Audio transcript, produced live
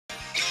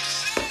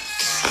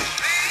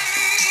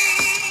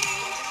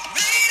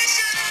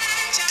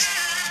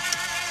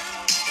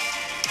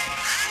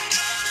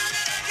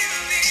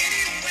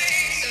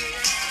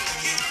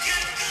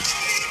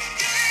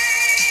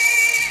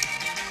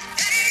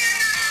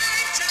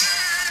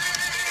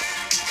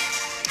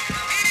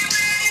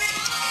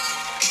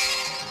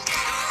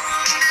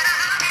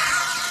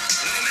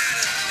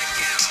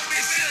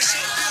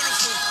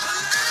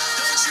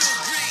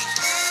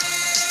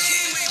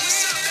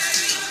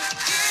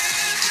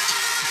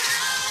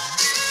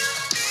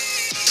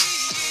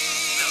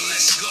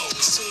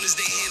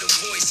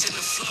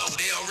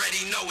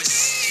know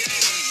it's.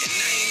 And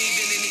I ain't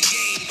even in the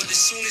game, but as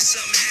soon as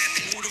something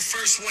happen, who the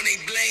first one they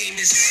blame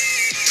is.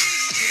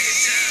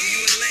 Time, you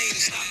and Lane,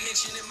 stop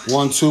mentioning my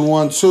 1 2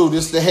 1 2.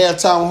 This is the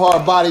halftime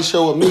Hard Body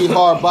Show with me,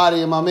 Hard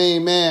Body, and my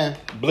main man.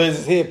 Blizz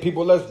is here,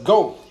 people. Let's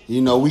go.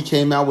 You know, we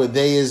came out with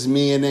They Is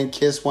Me, and then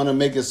Kiss want to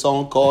make a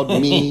song called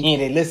Me.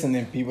 They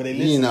listening, people. They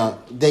listening. You know,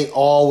 they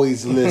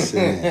always listen.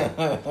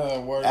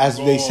 As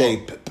they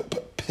say,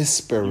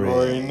 pispering. You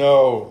already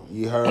know.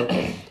 You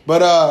heard?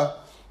 But,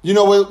 you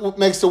know what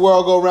makes the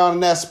world go round,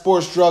 and that's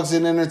sports, drugs,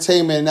 and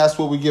entertainment, and that's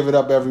what we give it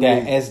up every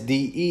That week.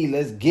 SDE,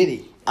 let's get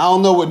it. I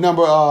don't know what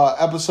number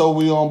episode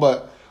we on,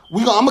 but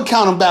I'm going to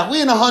count them back.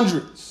 We in the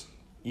hundreds.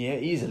 Yeah,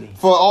 easily.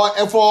 For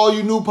all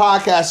you new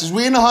podcasters,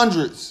 we in the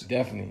hundreds.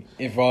 Definitely.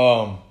 If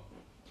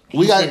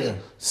we got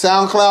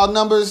SoundCloud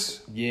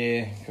numbers.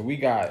 Yeah, we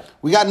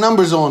got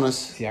numbers on us.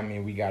 See, I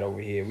mean, we got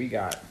over here. We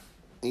got.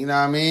 You know what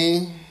I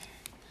mean?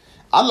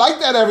 I like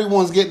that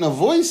everyone's getting a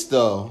voice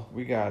though.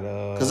 We got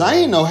Cause I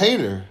ain't no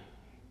hater.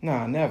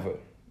 Nah, never.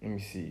 Let me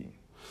see.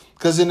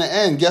 Cause in the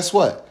end, guess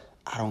what?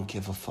 I don't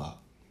give a fuck.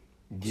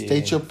 Yeah.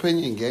 State your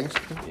opinion, gangster.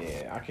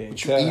 Yeah, I can't What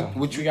tell. you eat?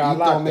 What you got eat a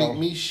lot, don't make though.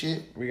 me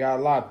shit. We got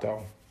a lot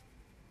though.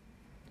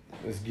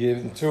 Let's get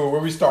into it.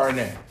 Where we starting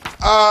at?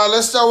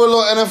 Let's start with a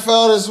little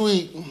NFL this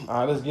week.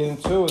 All right, let's get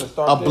into it. Let's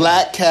start. A there.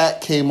 black cat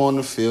came on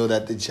the field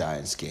at the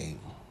Giants game.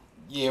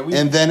 Yeah,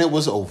 And then it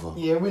was over.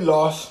 Yeah, we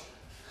lost.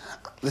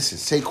 Listen,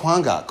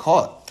 Saquon got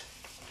caught.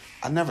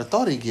 I never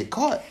thought he'd get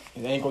caught.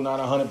 His ankle not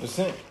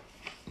 100%.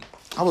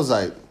 I was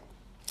like,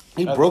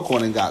 he broke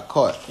one and got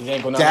caught. His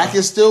ankle not. Dak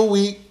is still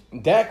weak.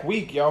 Dak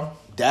weak, yo.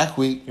 Dak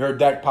weak. You heard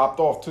Dak popped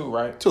off too,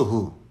 right? To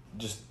who?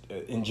 Just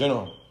in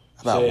general.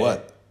 About Said,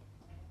 what?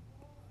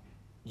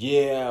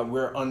 Yeah,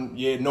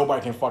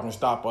 nobody can fucking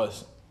stop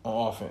us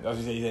on offense. That's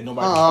what he said.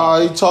 Nobody can Oh,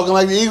 stop you us. talking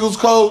like the Eagles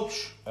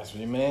coach. That's what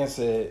your man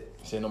said.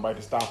 He said nobody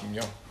can stop him,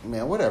 yo.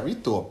 Man, whatever. He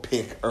threw a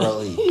pick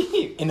early.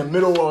 in the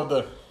middle of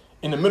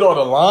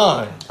the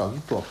line. Oh, he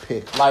threw a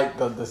pick. Like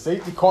the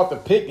safety caught the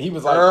pick. He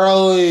was like,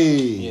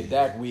 Early. yeah,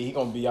 Dak weak. He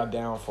gonna be our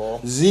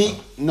downfall. Zeke,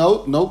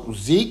 nope.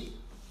 Zeke,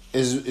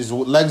 his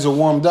legs are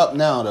warmed up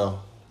now, though.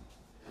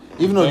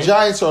 Even though Okay.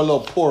 Giants are a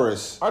little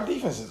porous. Our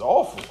defense is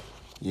awful.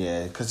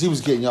 Yeah, because he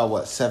was getting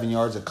y'all, 7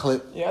 yards a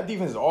clip? Yeah, our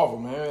defense is awful,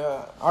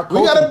 man. Our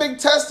We got a coaching- big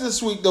test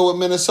this week, though, with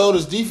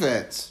Minnesota's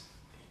defense.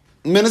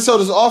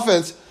 Minnesota's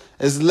offense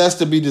is less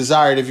to be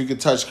desired if you could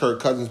touch Kirk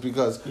Cousins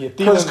because Yeah,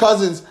 Kirk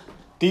Cousins,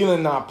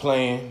 Thielen not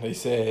playing. They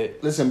said.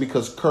 listen,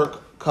 because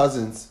Kirk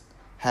Cousins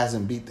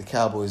hasn't beat the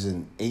Cowboys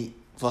in 8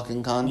 fucking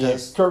Yeah,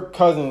 contests. Kirk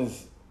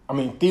Cousins. I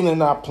mean, Thielen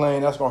not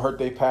playing. That's gonna hurt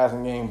their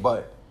passing game,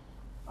 but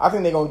I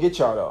think they're gonna get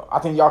y'all though. I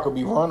think y'all could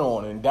be run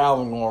on, and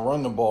Dalvin gonna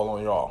run the ball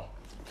on y'all.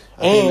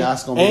 I think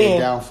that's going to be a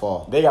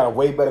downfall. They got a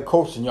way better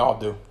coach than y'all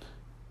do.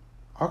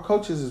 Our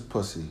coaches is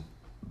pussy.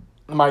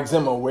 Mike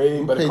Zimmer,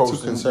 way better play coach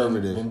too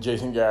conservative. than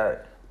Jason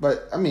Garrett.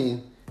 But, I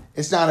mean,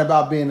 it's not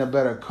about being a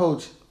better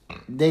coach.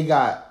 They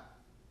got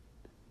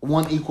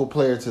one equal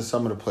player to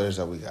some of the players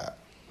that we got.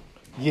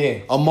 Yeah,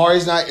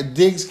 Amari's not...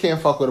 Diggs can't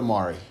fuck with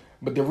Amari.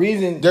 but the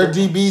reason Their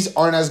DBs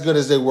aren't as good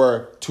as they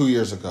were 2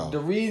 years ago. the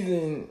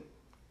reason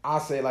I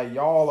say like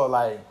y'all are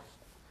like,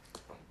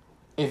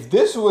 if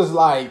this was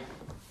like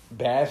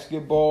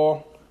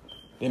basketball,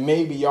 then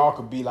maybe y'all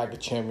could be like a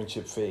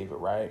championship favorite,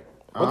 right?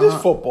 But this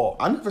football.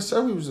 I never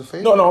said we was a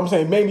favorite. No, I'm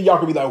saying maybe y'all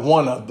could be like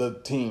one of the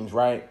teams,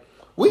 right?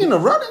 We in the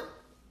running.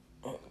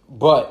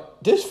 But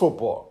this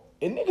football,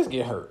 and niggas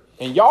get hurt.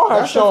 And y'all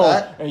have That's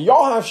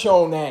a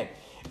shown that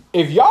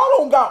if y'all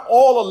don't got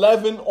all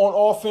 11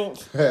 on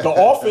offense, the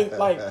offense,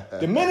 like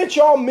the minute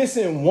y'all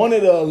missing one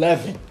of the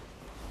 11.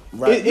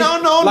 Right. It- No.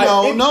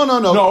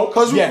 No,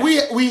 Because yes.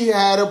 we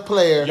had a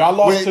player. Y'all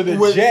lost to the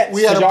Jets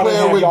We had a 'cause y'all player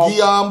didn't with have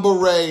y'all-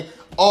 Guillain Barre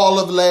all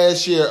of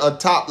last year, a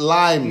top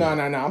lineman. No.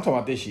 I'm talking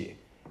about this year.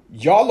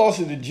 Y'all lost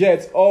to the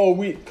Jets.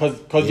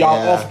 Cause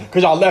Yeah.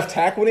 y'all left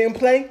tackle didn't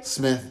play.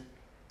 Smith.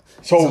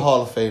 So He's a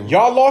Hall of Famer.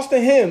 Y'all lost to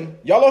him.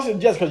 Y'all lost to the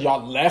Jets because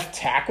y'all left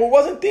tackle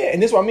wasn't there.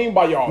 And this is what I mean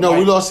by y'all. No, like,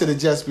 we lost to the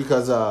Jets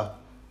because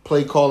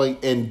play calling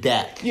and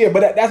Dak. Yeah,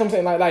 but that's what I'm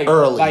saying. Like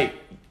Early. like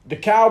the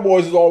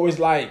Cowboys is always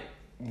like,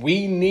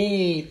 we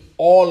need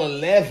all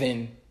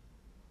 11.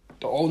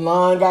 The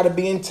O-line got to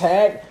be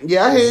intact.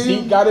 Yeah, I hear you.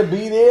 Zeke got to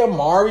be there.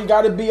 Mari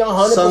got to be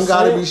 100%. Sun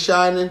got to be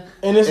shining.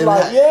 And it's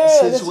that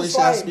this is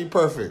situation has like- to be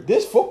perfect.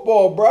 This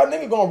football, bro,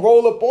 nigga gonna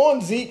roll up on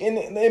Zeke in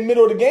the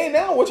middle of the game.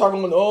 Now we're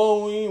talking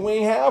about, we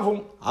ain't have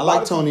him. I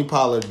like Tony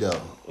Pollard though.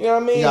 You know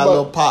what I mean? He got a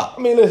little pop.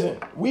 I mean, listen,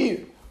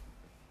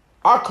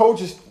 our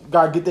coaches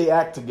gotta get their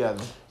act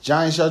together.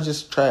 Giants, y'all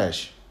just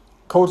trash.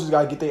 Coaches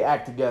gotta get their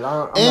act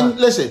together.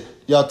 Listen,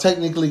 y'all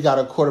technically got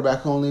a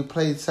quarterback who only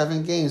played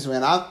 7 games,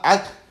 man.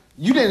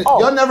 You didn't. Oh.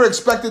 Y'all never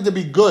expected to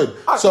be good.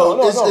 It's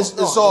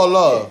all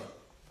love. Yeah.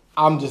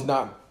 I'm just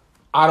not.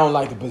 I don't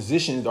like the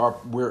positions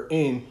we're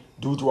in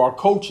due to our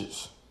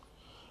coaches.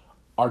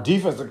 Our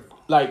defense,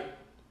 like,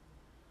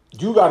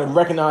 you got to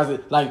recognize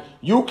it. Like,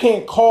 you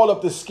can't call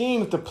up the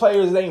scheme if the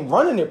players ain't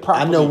running it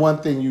properly. I know one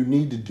thing you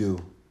need to do.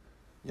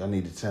 Y'all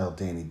need to tell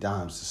Danny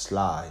Dimes to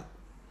slide.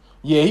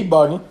 Yeah, he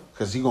bugging.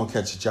 Because he's going to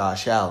catch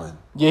Josh Allen.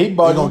 Yeah, he He's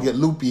bugging. going to get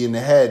loopy in the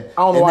head.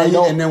 I don't know why he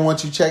don't. And then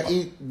once you check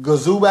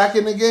Gazoo back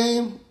in the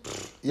game,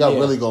 y'all Yeah.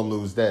 really going to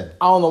lose then.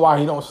 I don't know why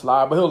he don't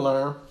slide, but he'll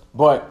learn.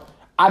 But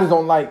I just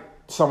don't like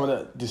some of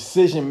the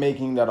decision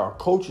making that our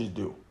coaches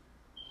do.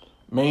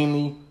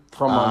 Mainly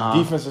from a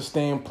defensive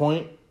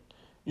standpoint.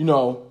 You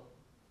know,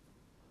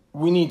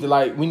 we need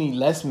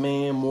less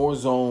man, more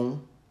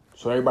zone.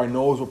 So everybody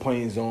knows we're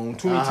playing zone.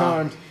 Too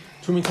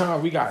many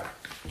times we got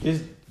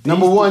this.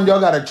 Number one,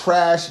 y'all got a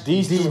trash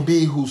these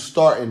DB who's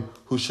starting,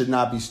 who should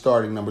not be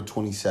starting, number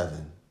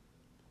 27.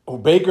 Oh,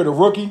 Baker, the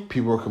rookie?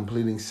 People are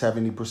completing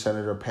 70%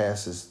 of their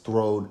passes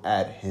thrown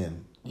at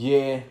him.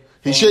 Yeah.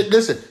 He should,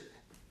 listen,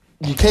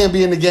 you can't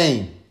be in the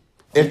game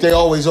if they're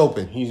always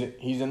open.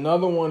 He's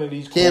another one of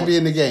these Can't be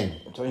in the game.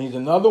 So he's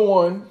another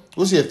one.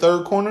 Was he a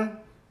third corner?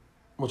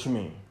 What you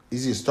mean?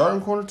 Is he a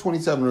starting corner,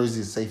 27, or is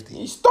he a safety?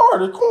 He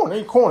started corner.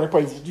 He corner. He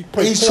plays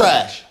He's corner.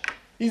 trash.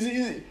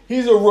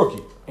 He's a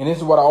rookie. And this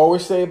is what I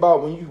always say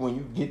about when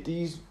you get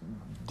these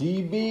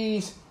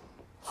DBs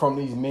from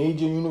these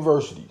major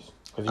universities.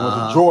 Because he went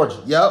to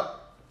Georgia. Yep.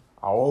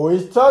 I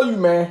always tell you,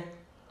 man,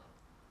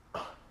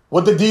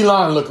 what the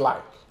D-line look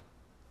like.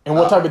 And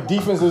what type of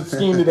defensive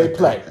scheme do they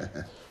play.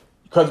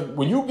 Because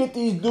when you get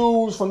these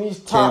dudes from these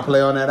top... Can't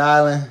play on that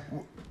island.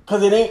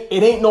 Because it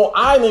ain't no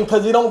island,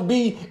 because it don't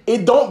be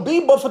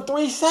but for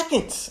 3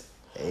 seconds.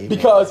 Amen.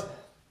 Because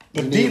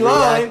the You need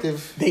D-line,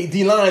 reactive. the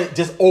D-line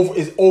just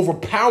is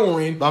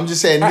overpowering. But I'm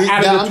just saying,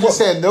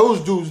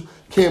 those dudes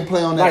can't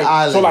play on that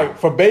island. So, like,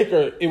 for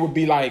Baker, it would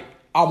be like,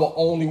 I will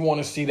only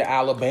want to see the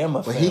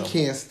Alabama But film. he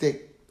can't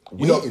stick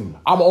You know, waiting.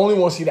 I will only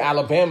want to see the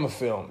Alabama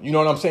film. You know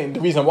what I'm saying?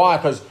 The reason why,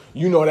 because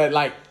you know that,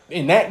 like,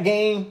 in that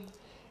game,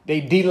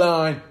 they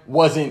D-line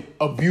wasn't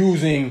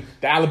abusing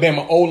the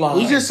Alabama O-line.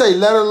 We just say,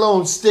 let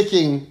alone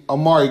sticking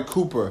Amari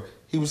Cooper,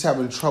 he was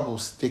having trouble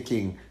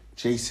sticking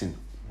Jason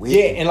Witten.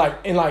 Yeah,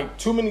 and like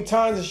too many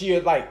times this year,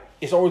 like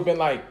it's always been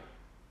like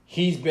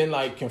he's been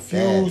like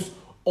confused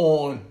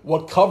on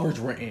what coverage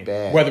we're in,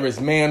 whether it's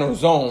man or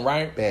zone,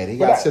 right? Bad. He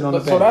got to sit on the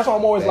bench. So that's why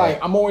I'm always Bad.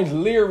 I'm always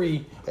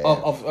leery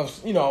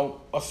of you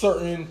know a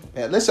certain.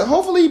 Yeah, listen,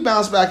 hopefully he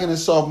bounced back in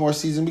his sophomore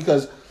season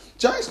because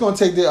Giants gonna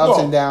take the ups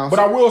and downs. But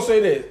I will say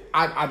this,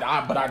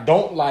 I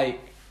don't like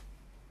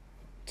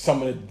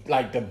some of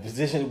the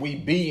positions we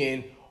be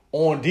in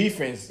on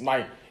defense.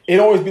 Like it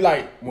always be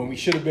like when we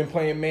should have been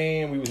playing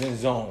man, we was in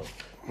zone.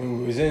 When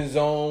we was in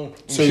zone,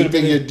 so you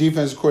think your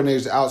defensive coordinator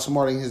is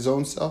outsmarting his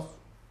own self?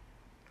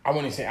 I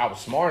wouldn't say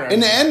outsmarting. In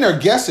the end, they're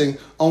guessing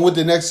on what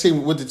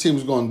the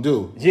team's going to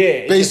do.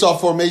 Yeah, based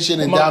off formation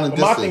and down and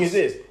distance. My thing is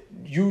this: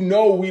 you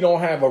know, we don't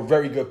have a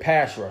very good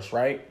pass rush,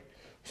 right?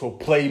 So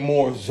play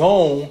more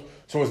zone,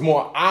 so it's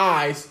more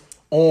eyes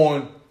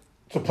on,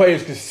 so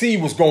players can see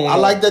what's going on. I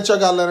like that y'all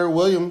got Leonard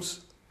Williams.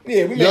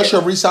 Yeah, y'all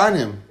should re-sign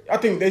him. I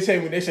think they say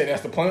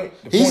that's the point.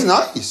 He's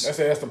nice. They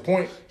say that's the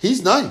point.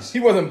 He's nice. He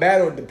wasn't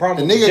bad with the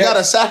problem. The with nigga the got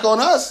a sack on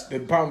us. The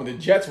problem with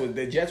the Jets was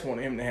the Jets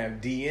wanted him to have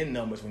DN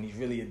numbers when he's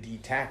really a D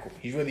tackle.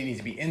 He really needs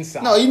to be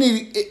inside. No, you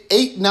need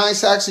 8-9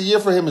 sacks a year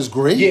for him is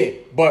great. Yeah,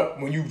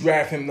 but when you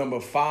draft him number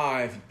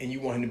 5 and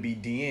you want him to be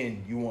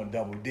DN, you want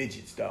double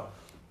digits though.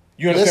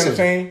 You understand what I'm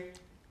saying?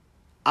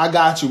 I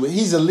got you, but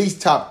he's at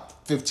least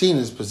top 15 in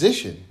his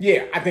position.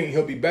 Yeah, I think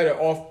he'll be better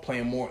off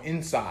playing more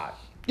inside.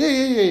 Yeah.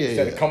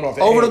 Instead of coming off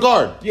the over edge. the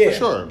guard. Yeah, for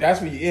sure.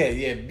 That's what.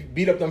 Yeah.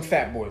 Beat up them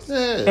fat boys.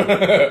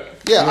 Yeah,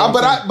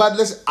 yeah. But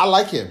listen, I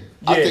like him.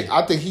 Yeah.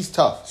 I think he's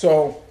tough.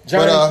 So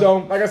Giants, though,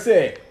 like I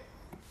said,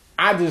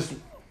 I don't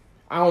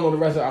know the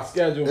rest of our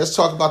schedule. Let's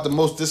talk about the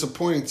most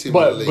disappointing team.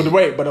 But in the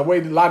league. the way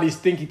a lot of these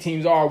stinky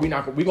teams are, we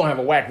gonna have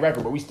a whack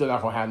record, but we still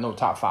not gonna have no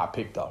top 5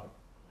 pick though,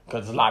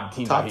 because a lot of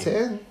teams top out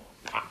here. 10.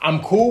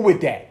 I'm cool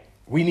with that.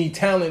 We need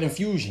talent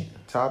infusion.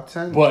 Top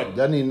 10, but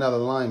y'all need another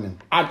lineman.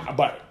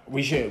 But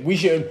we should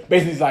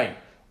basically it's like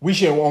we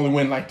should only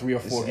win like 3 or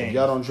 4 games. If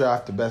y'all don't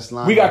draft the best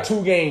lineman. We got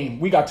 2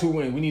 games. We got 2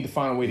 wins. We need to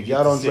find a way to if get.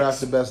 Y'all don't 6.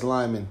 draft the best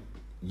lineman,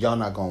 y'all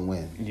not gonna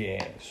win.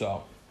 Yeah.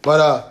 So.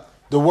 But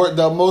the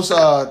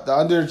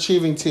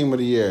underachieving team of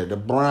the year, the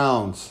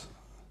Browns.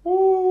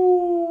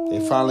 Ooh.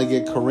 They finally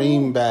get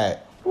Kareem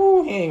back.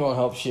 Ooh, he ain't gonna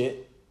help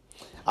shit.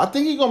 I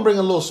think he's gonna bring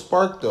a little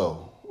spark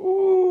though.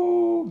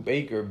 Ooh,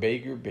 Baker.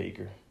 Baker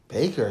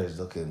is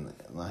looking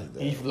like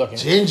the He's looking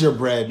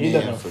gingerbread He's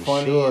man looking for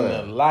funny sure. in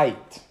the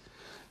light.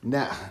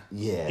 Nah,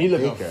 yeah. He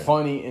looking Baker.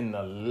 funny in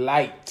the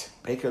light.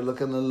 Baker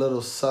looking a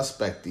little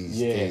suspect these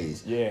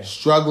days. Yeah.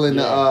 Struggling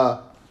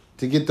to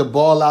get the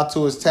ball out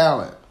to his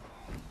talent.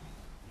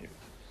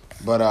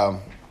 But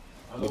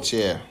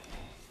yeah.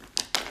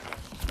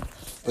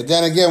 But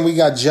then again, we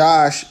got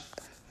Josh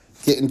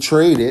getting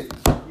traded,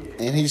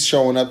 and he's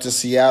showing up to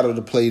Seattle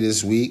to play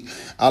this week.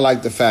 I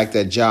like the fact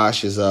that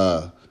Josh is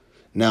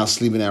now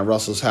sleeping at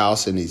Russell's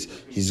house, and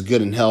he's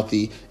good and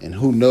healthy, and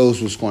who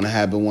knows what's going to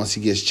happen once he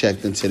gets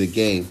checked into the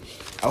game.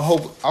 I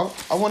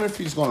wonder if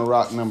he's going to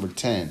rock number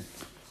 10,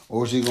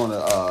 or is he going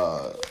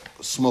to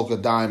smoke a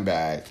dime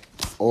bag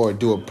or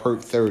do a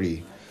perk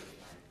 30.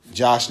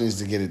 Josh needs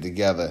to get it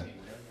together.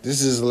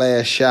 This is his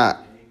last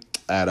shot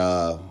at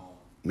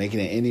making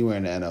it anywhere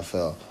in the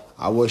NFL.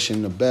 I wish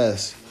him the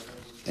best.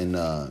 And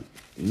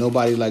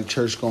nobody like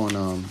church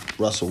going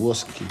Russell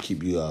Wilson can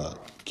keep your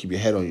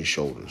head on your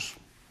shoulders.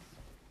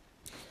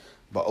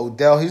 But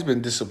Odell, he's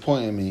been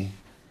disappointing me.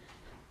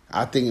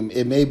 I think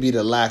it may be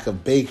the lack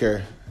of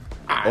Baker,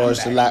 or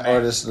it's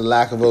the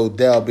lack of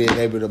Odell being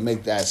able to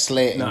make that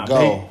slant and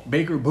go.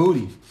 Baker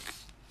booty.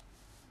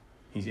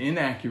 He's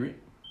inaccurate.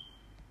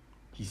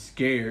 He's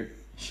scared.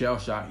 Shell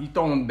shocked. He's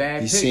throwing bad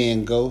picks. He's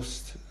seeing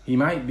ghosts. He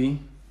might be.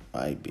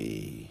 Might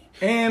be.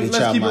 And Bitch,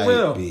 let's keep it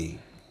real. Be.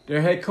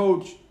 Their head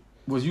coach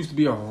used to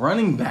be a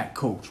running back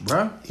coach,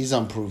 bruh. He's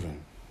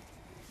unproven.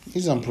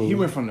 He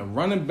went from the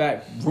running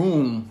back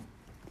room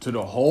to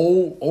the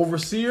whole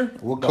overseer.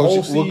 What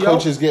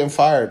coach is getting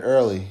fired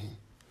early?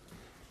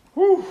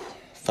 Whew.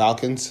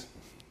 Falcons.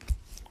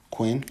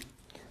 Quinn.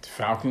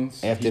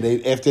 Falcons. After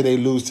they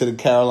lose to the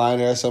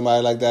Carolina or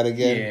somebody like that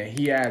again. Yeah,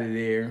 he out of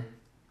there.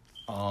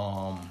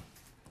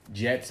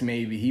 Jets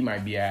maybe he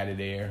might be out of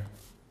there,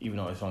 even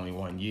though it's only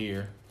 1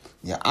 year.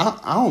 Yeah,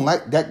 I don't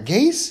like that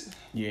Gase.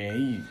 Yeah,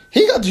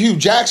 he got the Hugh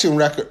Jackson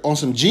record on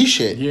some G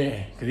shit.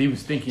 Yeah, because he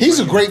was thinking he's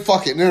a great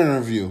fucking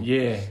interview.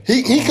 Yeah,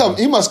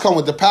 he must come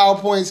with the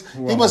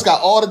PowerPoints. He must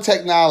got all the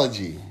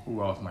technology.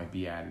 Who else might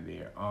be out of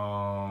there?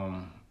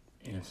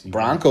 NFC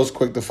Broncos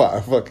quick to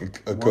fire fucking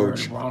a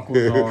coach.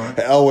 Broncos are.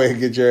 Elway,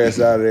 get your ass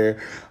out of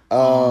there.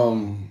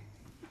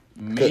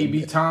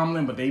 Maybe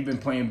Tomlin, but they've been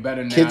playing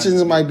better now.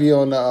 Kitchens might be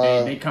on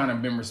the. They kind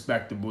of been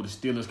respectable. The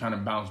Steelers kind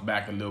of bounced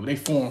back a little bit. They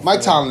formed.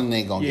 Mike Tomlin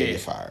ain't gonna get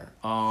fired.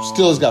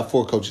 Steelers got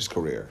 4 coaches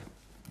career.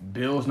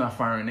 Bills not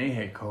firing their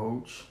head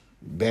coach.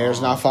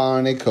 Bears not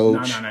firing their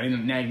coach. No.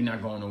 Now you're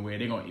not going nowhere.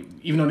 They're going,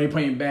 even though they're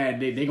playing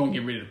bad, they gonna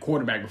get rid of the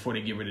quarterback before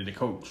they get rid of the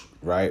coach.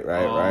 Right.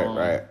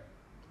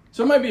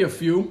 So it might be a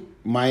few.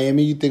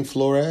 Miami, you think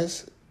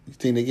Flores? You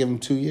think they give him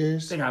 2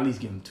 years? They got at least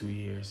give him 2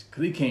 years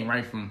because he came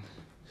right from.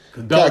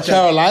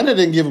 Carolina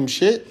didn't give him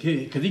shit.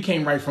 Because he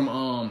came right from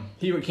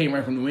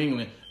New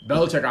England.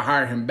 Belichick will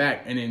hire him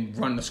back and then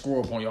run the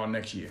score up on y'all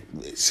next year.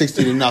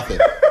 60-0.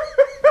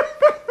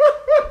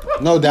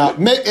 No doubt.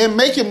 Make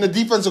him the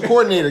defensive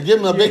coordinator. Give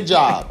him a big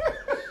job.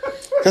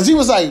 Because he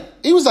was like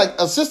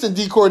assistant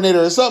D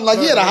coordinator or something. Like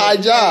he had a high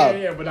job.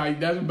 Yeah, but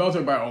that's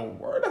Belichick like, oh,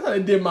 word, that's how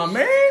they did my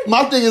man.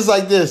 My thing is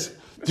like this.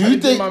 Do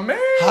you think, my man?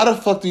 How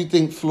the fuck do you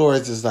think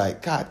Flores is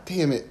like, God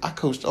damn it, I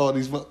coached all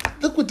these, look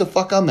what the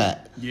fuck I'm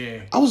at.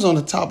 Yeah. I was on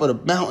the top of the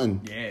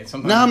mountain. Yeah.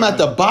 Now I'm at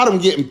the bottom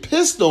getting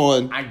pissed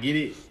on. I get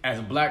it. As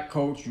a black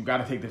coach, you got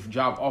to take the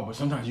job off, but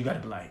sometimes you got to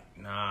be like,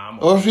 nah, I'm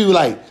Or if you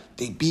like,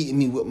 they beating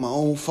me with my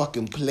own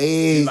fucking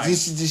plays. Like,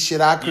 this is the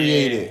shit I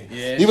created.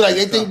 Yeah, you be like,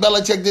 they think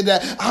Belichick did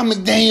that. I'm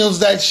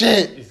McDaniels that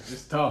shit.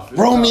 It's tough.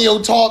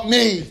 Romeo taught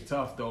me. It's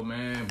tough though,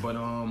 man.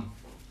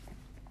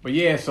 But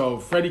yeah, so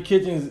Freddie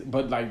Kitchens,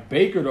 but like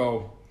Baker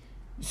though,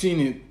 seen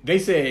it. They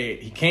said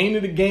he came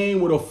to the game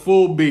with a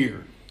full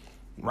beard,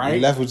 right? He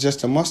left with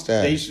just a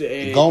mustache. They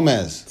said,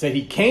 Gomez said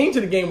he came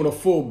to the game with a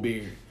full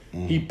beard.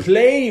 He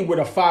played with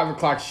a 5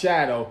 o'clock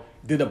shadow.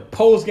 Did a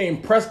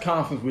post-game press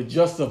conference with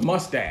just a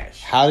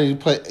mustache. How did he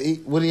play?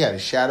 What did he have? A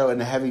shadow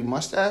and a heavy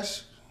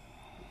mustache?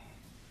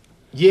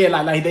 Yeah,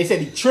 like they said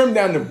he trimmed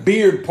down the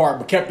beard part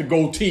but kept the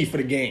goatee for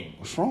the game.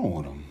 What's wrong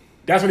with him?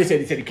 That's what they said.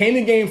 He said he came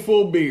to the game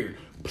full beard,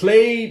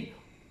 played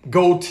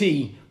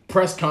goatee,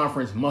 press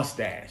conference,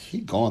 mustache. He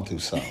going through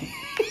something.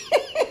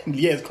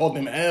 Yeah, it's called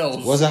them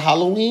L's. Was it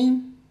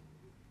Halloween?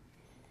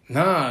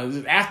 Nah, it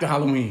was after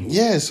Halloween.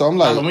 Yeah, so I'm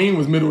like, Halloween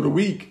was middle of the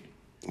week.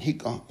 He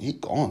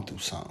going through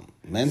something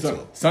mental.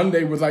 So,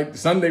 Sunday was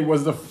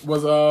the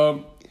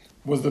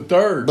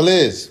 3rd.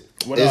 Blizz,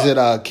 is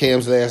it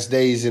Cam's last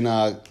days in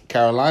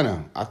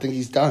Carolina? I think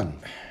he's done.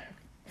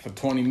 For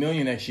 $20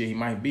 million next year, he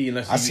might be.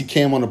 I see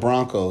Cam on the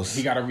Broncos.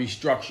 He got to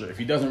restructure. If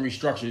he doesn't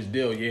restructure his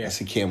deal, yeah. I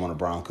see Cam on the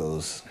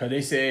Broncos. Because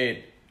they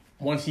said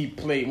once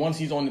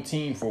he's on the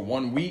team for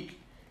 1 week,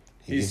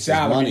 his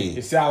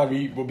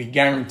salary will be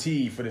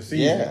guaranteed for the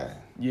season.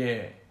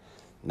 Yeah.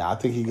 Nah, I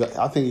think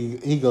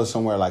he goes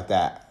somewhere like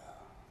that.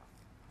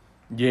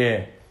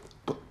 Yeah.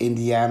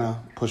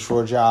 Indiana, push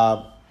for a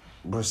job.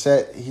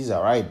 Brissett, he's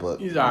all right, but...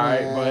 He's all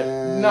right, but...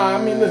 Nah,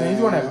 I mean, listen, he's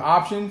going to have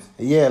options.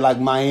 Yeah, like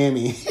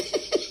Miami.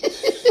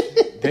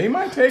 They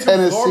might take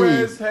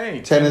Flores.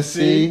 Hey,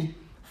 Tennessee.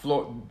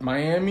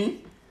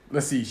 Miami.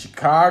 Let's see,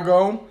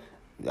 Chicago.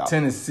 Yep.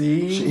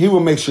 Tennessee. He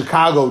would make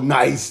Chicago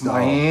nice, though.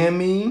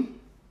 Miami.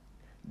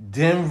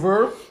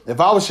 Denver.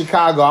 If I was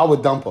Chicago, I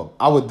would dump him.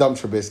 I would dump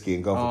Trubisky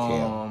and go for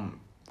Cam.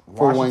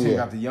 For Washington 1 year.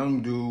 Got the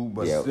young dude,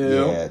 but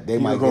still. Yeah, they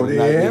might go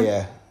there.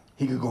 Yeah.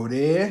 He could go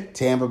there.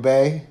 Tampa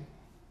Bay.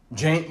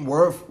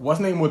 Worth, what's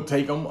name would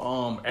take him?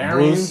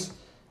 Arians.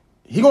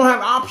 He gonna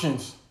have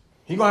options.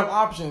 He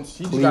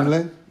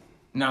Cleveland.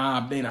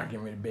 Nah, they not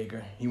getting rid of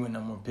Baker. He went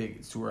number 1 pick.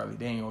 It's too early.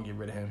 They ain't gonna get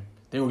rid of him.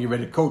 They gonna get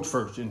rid of the coach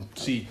first and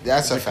see.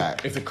 That's a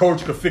fact. If the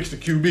coach could fix the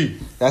QB.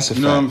 That's a fact.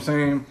 You know what I'm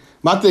saying?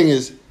 My thing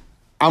is,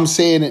 I'm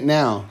saying it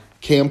now.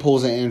 Cam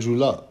pulls an Andrew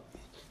Luck.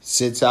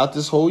 Sits out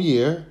this whole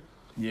year.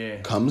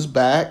 Yeah. Comes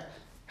back.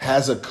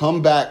 Has a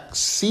comeback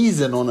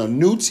season on a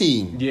new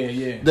team.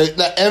 Yeah.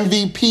 The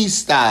MVP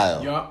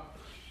style. Yup.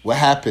 What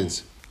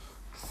happens?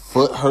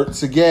 foot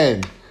hurts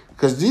again.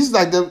 Because these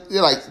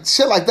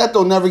shit like that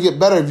don't never get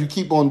better if you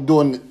keep on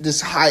doing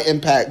this high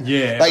impact.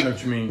 Yeah, like I know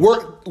what you mean.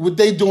 What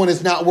they doing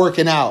is not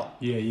working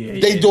out.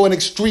 They doing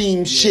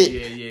extreme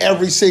shit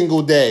every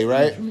single day, right?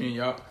 I know what you mean,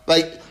 yup.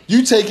 Like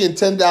you taking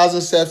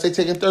 10,000 steps, they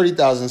taking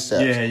 30,000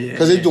 steps.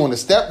 Because they're doing the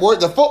step work,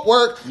 the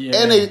footwork,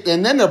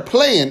 and then they're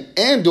playing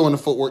and doing the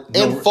footwork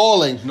and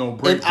falling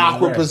in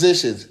awkward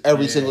positions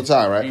every single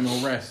time, right? Ain't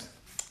no rest.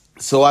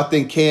 So I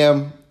think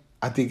Cam,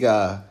 I think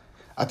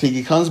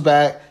he comes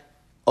back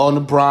on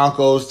the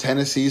Broncos,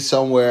 Tennessee,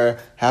 somewhere,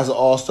 has an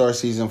all-star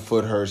season,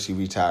 foot hurts, he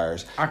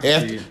retires. I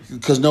can see it.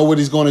 Because know what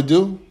he's going to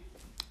do?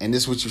 And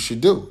this is what you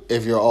should do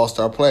if you're an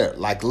all-star player,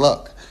 like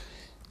Luck.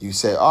 You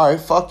say, all right,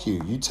 fuck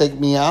you. You take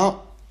me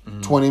out,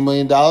 $20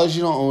 million,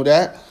 you don't owe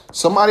that.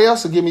 Somebody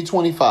else will give me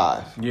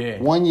 25. Yeah.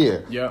 1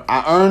 year. Yeah.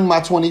 I earned my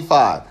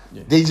 25.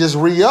 Yeah. They just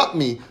re-up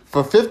me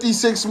for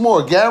 56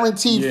 more,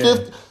 guaranteed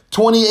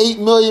 28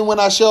 million when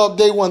I show up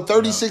day one,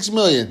 36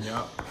 million.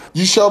 Yeah.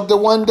 You show up the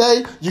one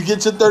day, you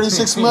get your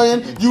 36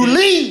 million, you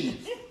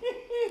leave.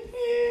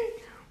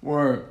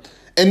 Word.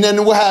 And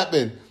then what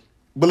happened?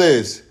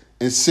 Blizz,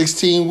 in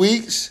 16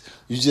 weeks,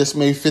 you just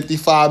made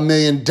 $55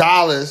 million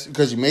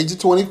because you made your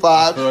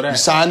 25. You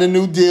signed a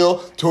new deal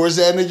towards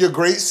the end of your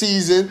great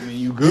season. I mean,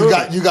 you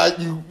good.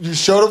 You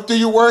showed up through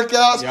your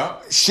workouts.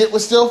 Yep. Shit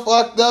was still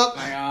fucked up.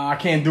 Like, I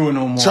can't do it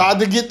no more.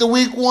 Tried to get the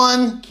week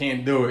one.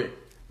 Can't do it.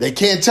 They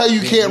can't tell you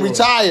can't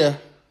retire.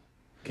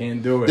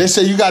 Can't do it. They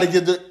say you got to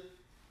get the...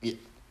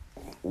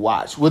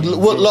 Watch. What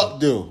Luck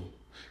do?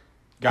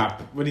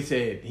 What he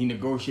said, he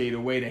negotiated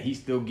a way that he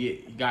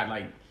got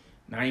like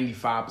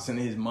 95% of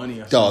his money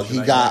or something. Dog, he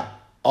like got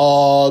that.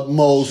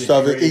 almost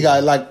of it. Crazy. He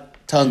got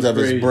like tons of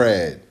his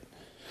bread.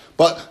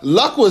 But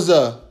Luck was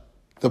the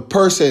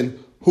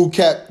person who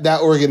kept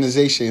that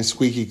organization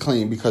squeaky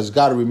clean because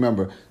got to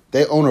remember,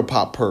 they owner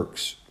Pop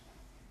Perks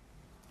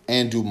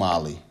and do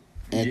Molly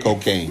and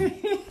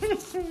cocaine.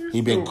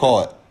 He been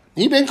caught.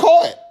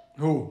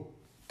 Who?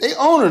 They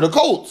owner the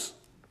Colts.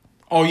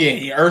 Oh,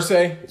 yeah,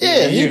 Irsay?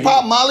 Yeah, he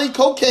pop Molly,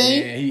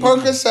 cocaine,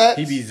 Percocet.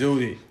 He be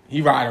zooted.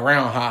 He ride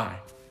around high.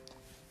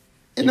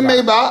 In the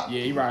Maybach.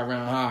 Yeah, he ride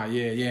around high.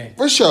 Yeah.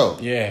 For sure.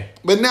 Yeah.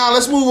 But now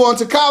let's move on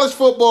to college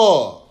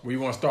football. We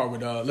want to start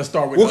with, let's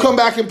start with. We'll come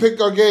back and pick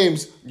our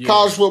games. Yeah.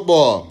 College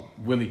football.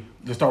 Let's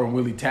start with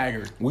Willie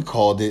Taggart. We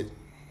called it.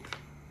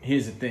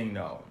 Here's the thing,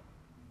 though.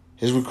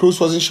 His recruits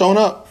wasn't showing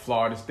up.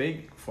 Florida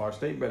State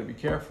better be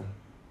careful.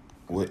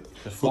 What?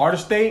 Florida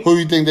State. Who do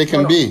you think they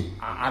can be?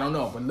 I don't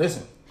know, but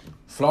listen.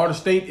 Florida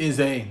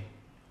State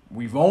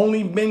we've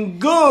only been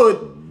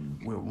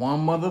good with one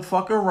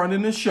motherfucker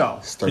running the show.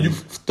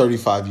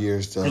 35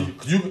 years, though.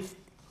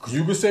 Cause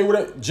you could say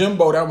with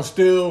Jimbo,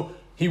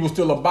 he was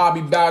still a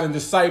Bobby Bowden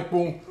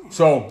disciple.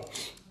 So,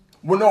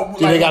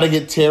 they got to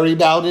get Terry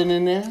Bowden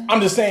in there? I'm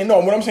just saying, no,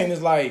 what I'm saying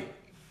is like,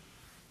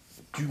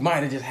 you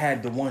might have just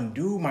had the one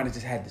dude, might have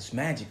just had this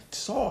magic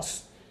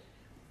sauce.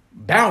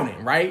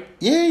 Bowden, right?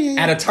 Yeah.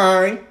 At a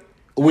time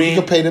when you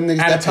could pay them niggas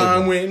at a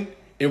time when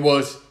it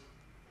was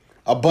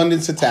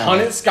abundance of talent,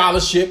 100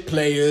 scholarship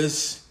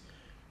players.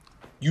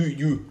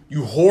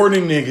 You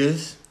hoarding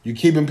niggas. You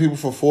keeping people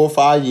for 4 or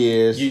 5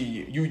 years.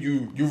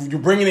 You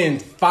bringing in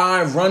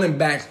 5 running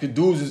backs. The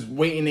dudes is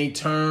waiting their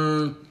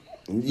turn.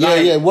 Yeah.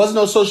 It wasn't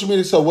no social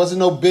media, so it wasn't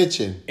no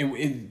bitching.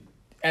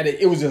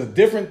 It was a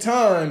different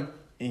time,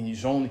 and you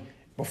was only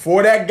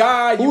before that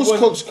guy. Who's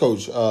Cook's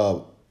coach?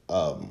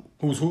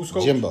 Who's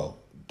coach? Jimbo.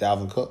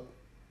 Dalvin Cook.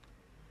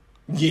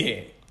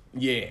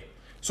 Yeah.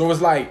 So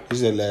it's like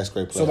he's their last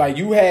great player. So like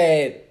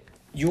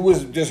you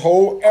was this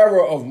whole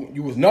era of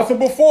you was nothing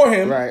before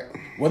him. Right.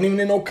 Wasn't even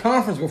in no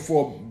conference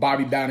before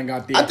Bobby Bowden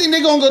got there. I think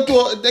they're gonna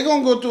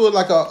go through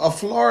like a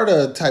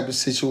Florida type of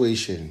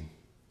situation.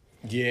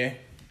 Yeah.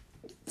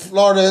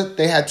 Florida,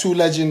 they had 2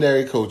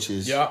 legendary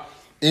coaches. Yeah.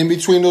 In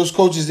between those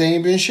coaches, they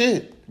ain't been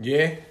shit.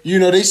 Yeah.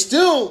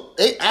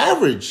 They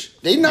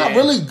average. They not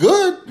really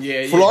good.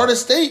 Yeah. Florida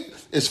State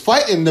is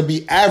fighting to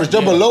be average.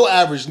 They're below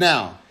average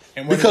now.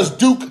 Because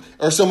Duke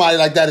or somebody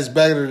like that is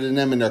better than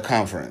them in their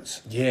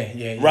conference.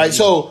 Yeah. Right? Yeah.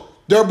 So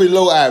they're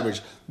below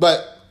average.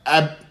 But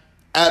at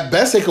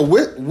best, they could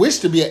wish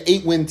to be an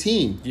 8-win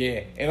team.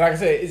 Yeah. And like I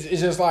said,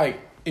 it's just like,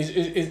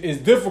 it's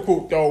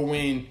difficult though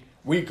when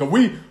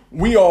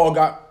we all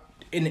got,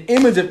 in the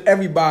image of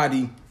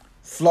everybody,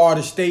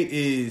 Florida State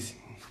is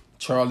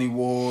Charlie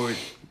Ward,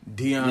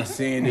 Deion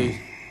Sanders,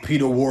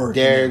 Peter Ward,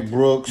 Derrick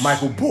Brooks,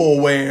 Michael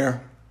Boulware,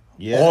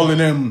 all of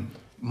them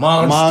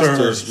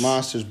monsters.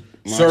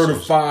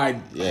 Certified.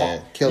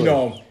 Yeah,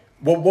 killer.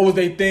 What was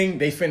their thing?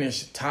 They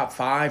finished top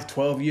 5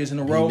 12 years in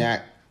a row.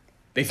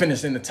 They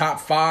finished in the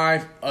top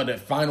 5 of the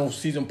final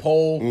season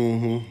poll.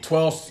 Mm-hmm.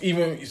 12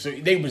 even so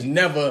they was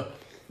never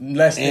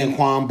less than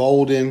Anquan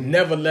Bolden.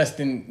 Never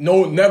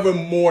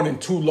more than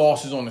 2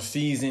 losses on the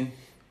season.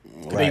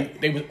 Right.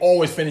 They was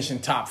always finishing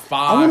top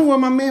 5. I wonder where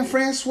my man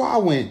Francois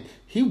went.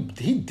 He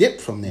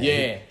dipped from there.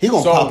 Yeah. He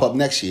gonna pop up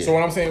next year. So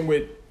what I'm saying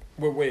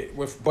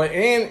but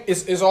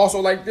it's also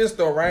like this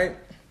though, right?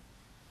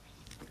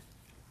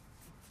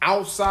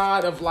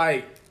 Outside of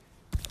like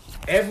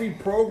every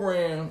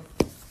program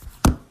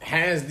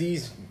has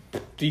these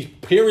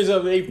periods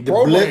of a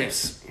program.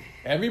 blips.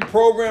 Every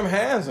program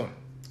has them.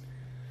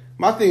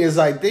 My thing is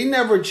like they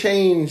never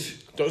change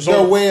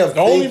their way of the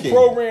thinking. only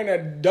program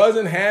that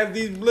doesn't have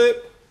these blips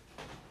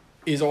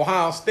is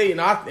Ohio State,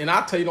 and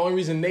I tell you the only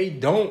reason they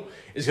don't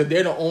is because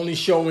they're the only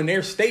show in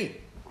their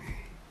state.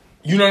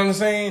 You know what I'm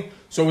saying?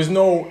 So there's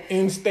no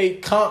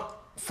in-state comp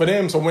for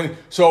them. So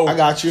I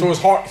got you. So it's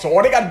hard. So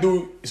all they got to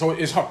do. So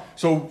it's hard.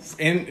 So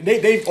and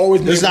they've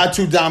always There's not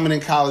two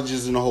dominant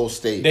colleges in the whole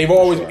state. They've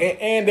always Sure.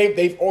 and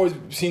they've always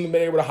seemed to be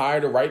able to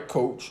hire the right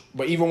coach.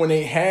 But even when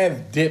they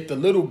have dipped a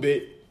little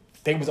bit,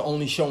 they was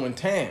only showing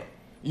town.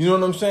 You know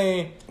what I'm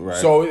saying? Right.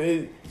 So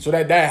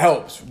that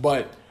helps.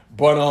 But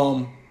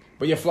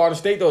yeah, Florida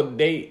State though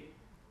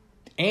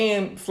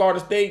Florida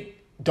State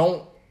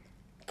don't,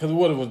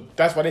 because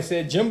that's why they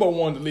said Jimbo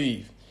wanted to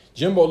leave.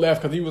 Jimbo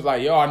left because he was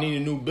like, yo, I need a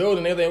new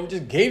building. They like, we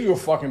just gave you a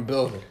fucking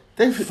building.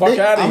 Fuck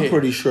out of here. I'm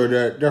pretty sure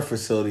their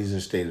facilities are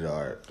state of the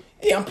art.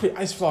 Yeah,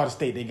 it's Florida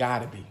State. They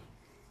gotta be.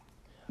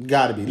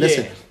 Gotta be.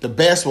 Listen, Yeah. the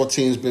basketball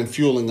team's been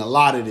fueling a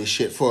lot of this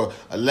shit for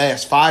the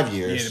last 5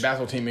 years. Yeah, the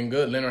basketball team been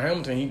good. Leonard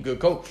Hamilton, he good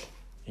coach.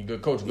 He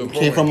good coach, good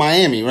Came from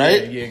Miami,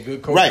 right? Yeah,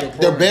 good coach. Right. Good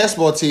Their program.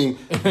 basketball team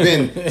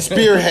been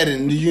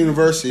spearheading the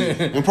university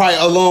and probably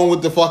along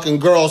with the fucking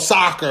girls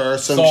soccer or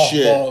some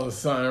shit. Softball or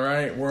something,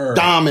 right? Word.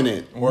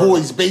 Dominant. Word.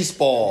 Boys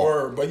baseball.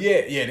 Word. But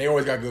yeah, they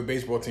always got a good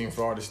baseball team,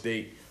 Florida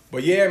State.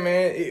 But yeah,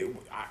 man,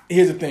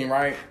 here's the thing,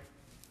 right?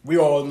 We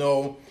all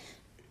know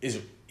he's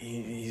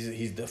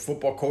the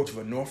football coach of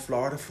a North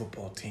Florida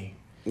football team.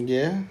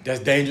 Yeah. That's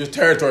dangerous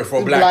territory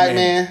for a black Black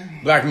man. man.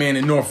 Black man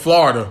in North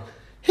Florida.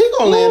 He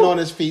gonna land on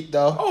his feet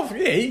though. Oh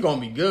yeah, he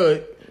gonna be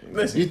good.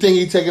 Listen, You think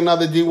he take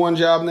another D1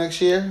 job next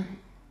year?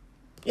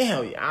 yeah,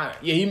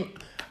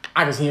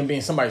 I can see him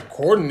being somebody's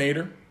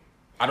coordinator.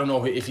 I don't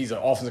know if he's an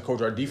offensive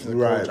coach or a defensive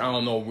Right. coach. I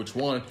don't know which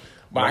one,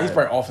 but Right. he's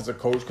probably offensive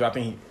coach because I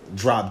think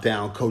Drop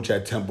down coach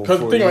at Temple. because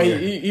the for thing a like, year.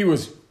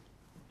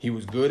 he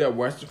was good at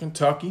Western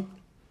Kentucky.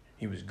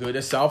 He was good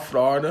at South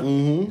Florida.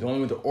 He's only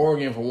went to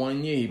Oregon for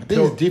 1 year. I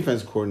think he's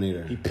defense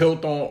coordinator. He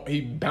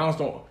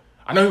bounced on.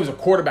 I know he was a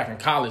quarterback in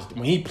college.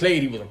 When he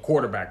played, he was a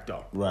quarterback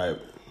though. Right.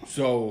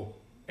 So,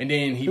 and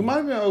then he might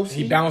have been OC.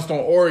 He bounced on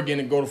Oregon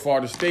and go to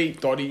Florida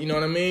State. Thought you know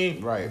what I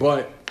mean? Right.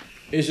 But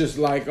it's just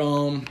like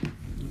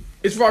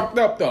it's fucked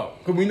up though,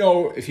 because we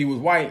know if he was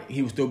white,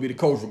 he would still be the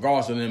coach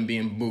regardless of them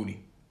being booty.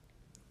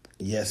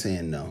 Yes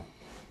and no.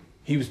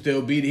 He would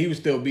still be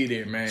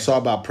there, man. It's all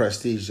about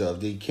prestige though.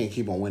 They can't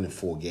keep on winning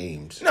 4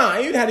 games. Nah,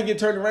 he had to get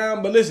turned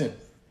around. But listen,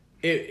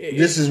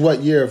 This is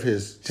what year of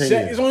his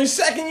tenure? it's only his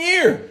second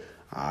year.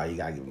 You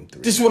gotta give him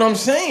 3. This is what I'm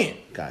saying.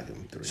 Gotta give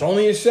him 3. It's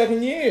only his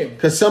second year.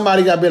 Cause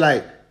somebody gotta be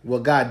like, well,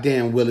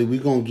 goddamn, Willie, we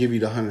gonna give you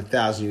the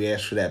 100,000 you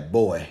asked for that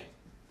boy.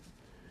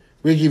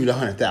 We'll give you the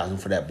 100,000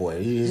 for that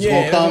boy. He's Yeah,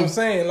 gonna that's what come. I'm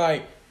saying.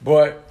 Like,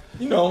 but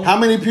you know, How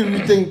many people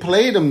you think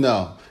played him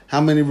though? How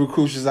many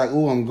recruits is like,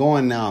 oh, I'm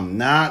going now, I'm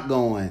not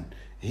going.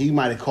 He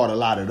might have caught a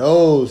lot of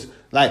those,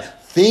 like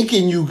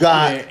thinking you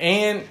got. yeah,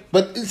 and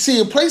But see,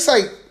 a place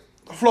like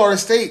Florida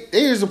State,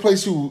 there's a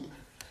place who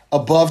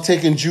above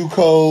taking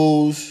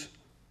JUCOs,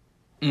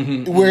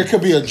 where it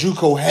could be a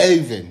JUCO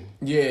haven,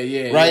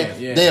 yeah, right?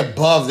 Yeah. They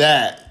above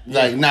that.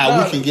 Like,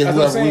 nah, we can get that's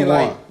what I'm whoever we saying,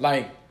 want.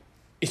 Like,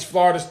 it's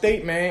Florida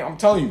State, man. I'm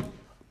telling you,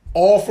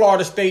 all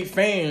Florida State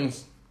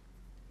fans,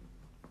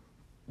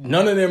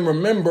 none of them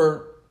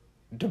remember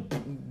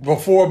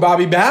before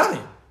Bobby Bowden.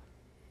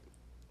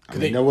 I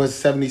mean, that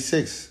was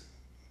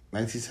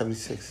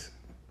 1976.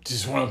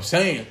 Just what I'm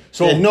saying.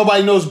 So And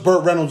nobody knows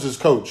Burt Reynolds as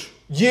coach.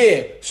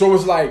 yeah, so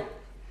it's like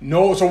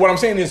no. So what I'm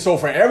saying is, so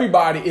for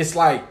everybody, it's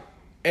like,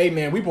 hey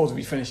man, we supposed to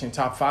be finishing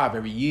top 5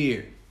 every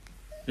year.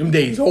 Them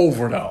days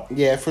over though.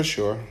 Yeah, for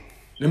sure.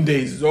 Them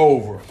days is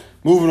over.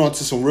 Moving on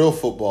to some real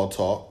football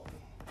talk.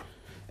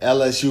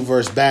 LSU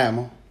versus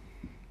Bama.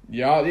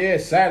 Y'all, yeah,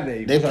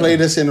 Saturday. They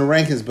played us in the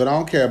rankings, but I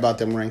don't care about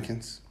them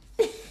rankings.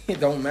 It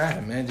don't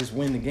matter, man. Just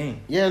win the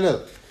game. Yeah,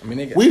 look. I mean,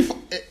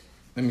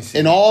 Let me see.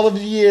 in all of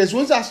the years,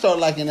 when's I start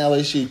liking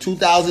LSU?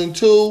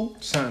 2002,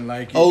 Something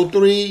like it.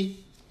 03,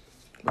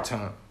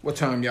 What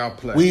time y'all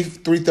play? we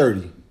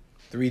 3:30.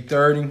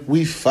 3:30.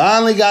 We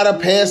finally got a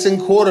passing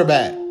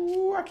quarterback.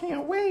 Ooh, I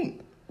can't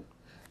wait.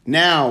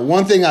 Now,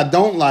 one thing I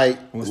don't like,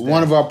 What's that?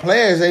 one of our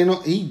players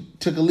he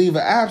took a leave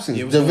of absence.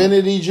 Yeah, what's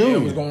Divinity Jr. Yeah,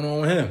 what's going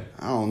on with him?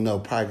 I don't know.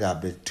 Probably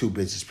got 2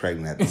 bitches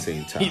pregnant at the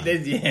same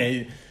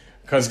time.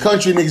 Because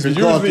Country niggas be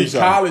going through usually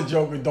something. college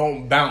jokers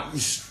don't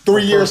bounce.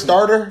 3-year for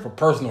starter? for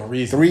personal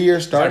reasons. 3-year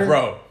It's starter? like,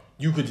 bro,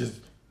 you could just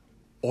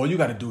all you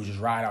got to do is just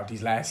ride out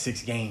these last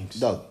 6 games.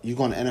 Dog, you're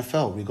going to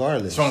NFL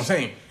regardless. That's what I'm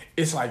saying.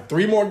 It's like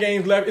 3 more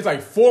games left. It's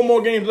like 4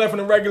 more games left in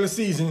the regular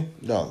season.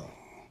 Dog.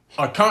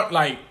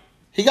 Like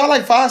He got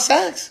like 5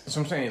 sacks. that's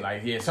what I'm saying.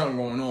 Like yeah, something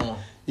going on.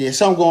 Yeah,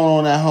 something going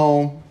on at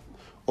home.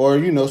 Or,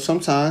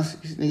 sometimes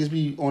these niggas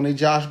be on their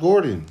Josh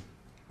Gordon.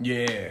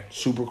 Yeah.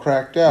 Super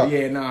cracked out.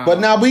 Yeah, nah. But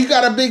now we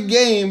got a big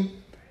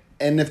game.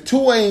 And if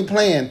Tua ain't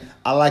playing,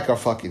 I like our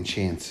fucking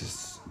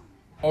chances.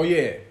 Oh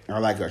yeah. I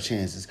like our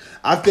chances.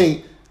 I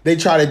think They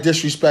try to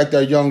disrespect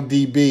our young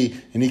DB,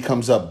 and he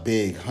comes up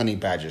big, Honey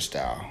Badger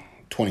style,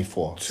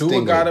 24.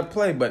 Tua got to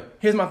play, but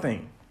here's my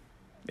thing.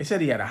 They said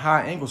he had a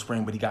high ankle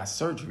sprain, but he got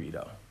surgery,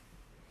 though.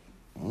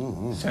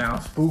 Mm-hmm.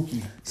 Sounds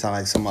spooky. Sound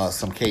like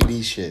some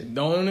KD shit.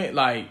 Don't it?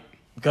 Like,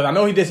 because I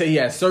know he did say he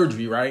had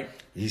surgery, right?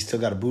 He still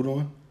got a boot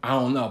on? I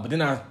don't know, but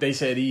then they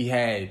said he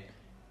had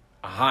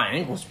a high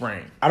ankle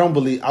sprain. I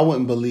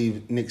wouldn't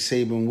believe Nick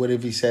Saban would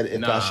if he said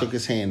if I shook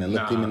his hand and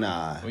looked him in the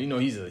eye. Well, you know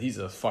he's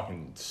a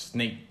fucking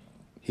snake.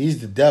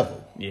 He's the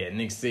devil. Yeah,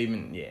 Nick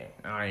Saban. Yeah,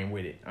 I ain't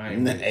with it.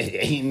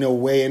 Ain't no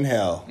way in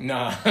hell.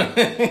 Nah.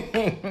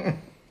 I'd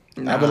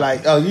be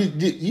like, oh,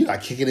 you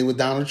like kicking it with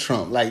Donald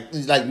Trump, like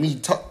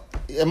me.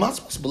 Am I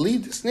supposed to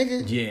believe this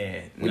nigga?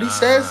 Yeah. What he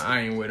says?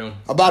 I ain't with him.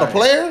 About a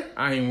player?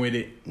 I ain't with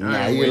it.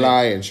 Nah, you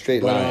lying,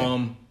 straight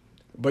lying.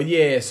 But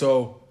yeah,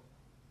 so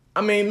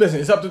I mean, listen,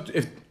 it's up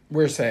to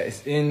where it's at.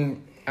 It's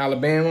in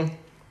Alabama.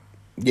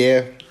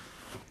 Yeah,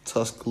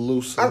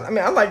 Tuscaloosa. I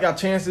mean, I like our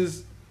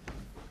chances.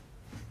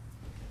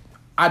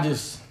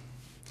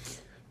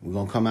 We're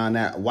gonna come out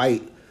that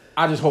white.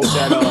 I just hope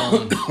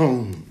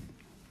that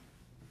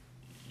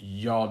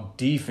y'all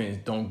defense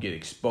don't get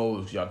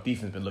exposed. Y'all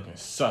defense been looking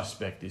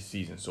suspect this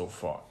season so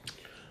far.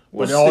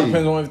 But it all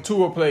depends on if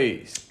Tua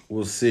plays.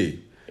 We'll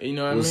see. You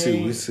know what I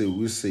mean?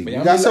 We'll see.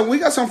 We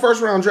got some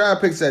first round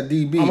draft picks at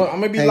DB. I'm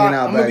gonna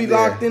be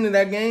locked into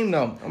that game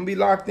though. I'm gonna be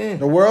locked in.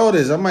 The world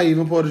is. I might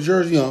even put a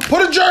jersey on.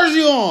 Put a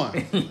jersey on.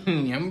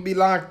 I'm gonna be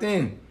locked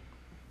in.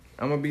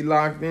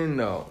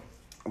 Though.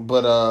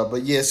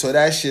 But yeah, so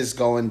that shit's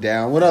going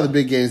down. What other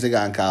big games they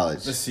got in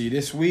college? Let's see.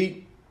 This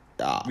week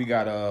we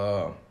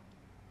got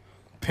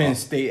Penn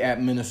State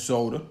at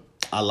Minnesota.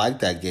 I like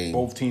that game.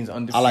 Both teams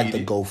undefeated. I like the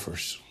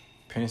Gophers.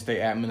 Penn State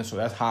at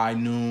Minnesota. That's high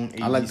noon.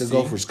 ABC. I like the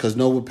Gophers because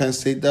know what Penn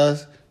State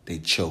does? They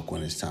choke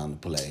when it's time to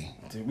play.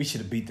 Dude, we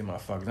should have beat them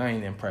motherfuckers. I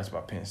ain't impressed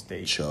by Penn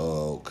State.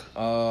 Choke.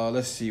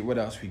 Let's see. What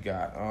else we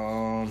got?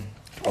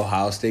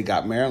 Ohio State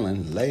got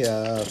Maryland.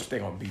 Layup. They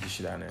gonna beat the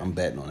shit out of them. I'm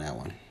betting on that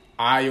one.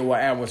 Iowa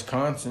at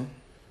Wisconsin.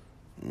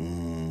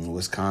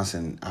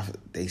 Wisconsin,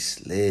 they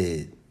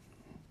slid.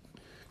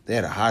 They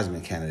had a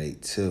Heisman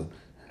candidate too.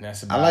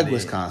 I like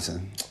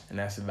Wisconsin. And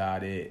that's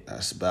about it.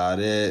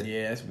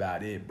 Yeah, that's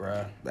about it,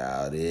 bruh.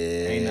 About it.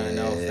 Ain't nothing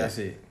else.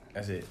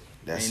 That's it.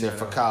 That's it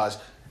for college.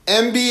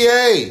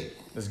 NBA.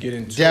 Let's get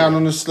into down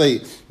on the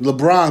slate.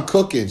 LeBron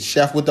cooking.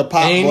 Chef with the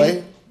pot,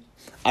 boy.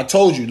 I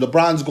told you,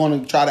 LeBron's going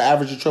to try to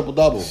average a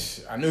triple-double.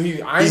 I knew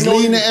he's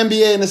leading the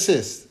NBA in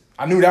assists.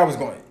 I knew that was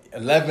going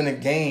 11 a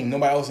game.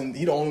 Nobody else.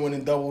 He the only one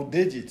in double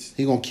digits.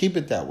 He going to keep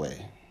it that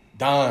way.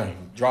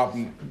 Dime.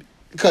 Dropping.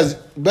 Because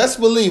best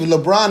believe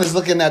LeBron is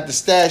looking at the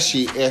stat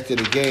sheet after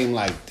the game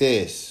like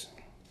this.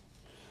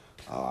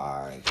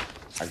 All right.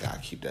 I got to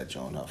keep that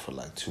joint up for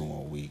like 2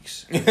 more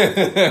weeks. He'd be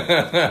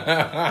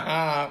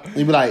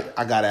like,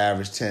 I got to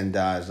average 10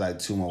 dives like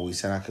 2 more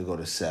weeks, and I could go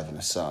to 7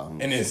 or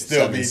something. And it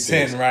still be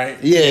 10, right?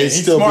 Yeah, it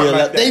still be 11.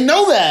 Like they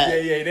know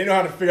that. Yeah, they know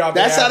how to figure out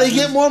that's how they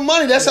get more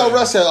money. That's how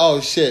Russ said, oh,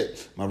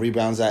 shit, my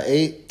rebounds at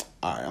 8.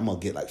 All right, I'm going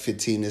to get like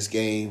 15 this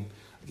game.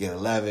 Get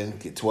 11,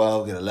 get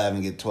 12, get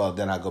 11, get 12.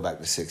 Then I go back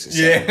to 6 or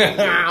 7.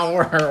 Yeah,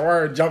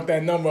 word, jump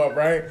that number up,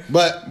 right?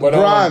 But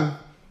LeBron.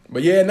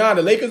 But yeah,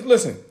 the Lakers,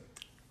 listen.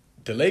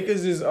 The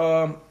Lakers is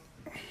they're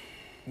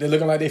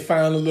looking like they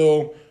found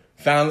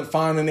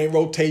finding their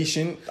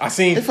rotation. I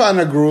seen they found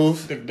a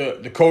groove.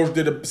 The coach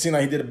seemed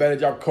like he did a better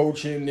job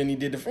coaching than he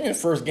did the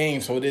first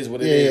game. So it is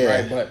what it is,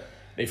 right? But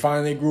they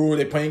find their groove.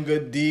 They playing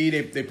good D.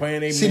 They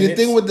playing their minutes. The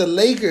thing with the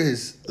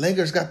Lakers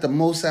got the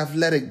most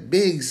athletic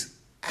bigs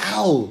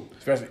out.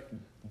 Especially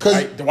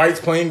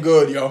Dwight's playing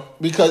good, yo.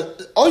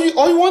 Because all you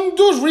want to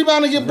do is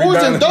rebound and get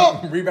boards and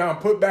dunk. Rebound,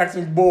 put back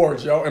some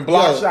boards, yo, and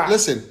block shots.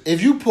 Listen,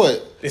 if you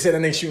put... They said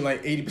that they shooting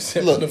like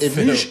 80% look, from the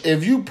field.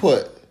 If you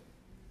put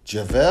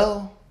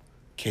JaVale,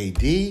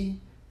 KD,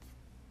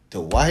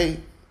 Dwight,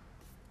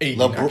 AD,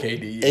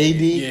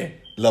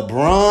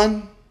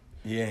 LeBron,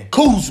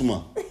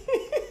 Kuzma.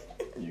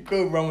 You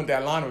could run with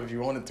that lineup if you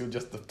wanted to,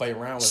 just to play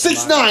around with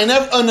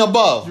 6'9" and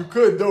above. You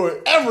could do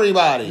it.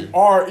 Everybody.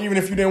 Or even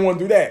if you didn't want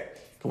to do that.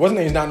 Because what's his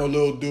name's not no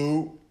little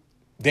dude.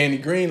 Danny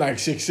Green, like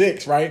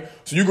 6'6", right?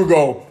 So you could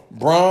go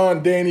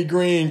Bron, Danny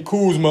Green,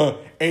 Kuzma,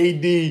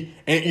 AD,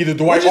 and either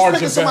Dwight or JaVale. Just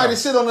picking somebody to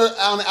sit on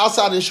the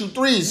outside and shoot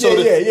threes. So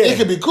it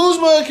could be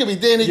Kuzma, it could be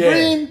Danny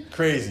Green.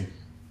 Crazy.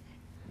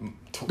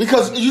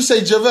 Because you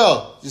say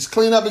JaVale, just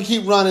clean up and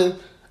keep running.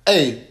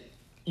 Hey,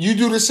 you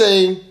do the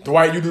same.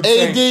 Dwight, you do the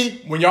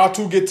same. When y'all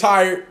two get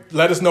tired,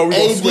 let us know. We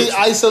gonna switch.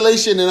 AD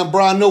isolation and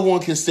LeBron, no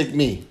one can stick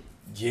me.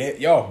 Yeah,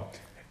 yo.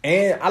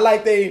 And I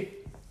like they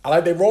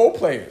role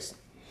players.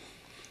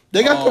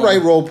 They got the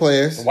right role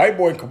players. The white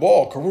boy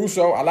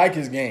Caruso, I like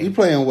his game. He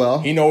playing well.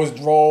 He knows his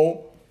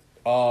role.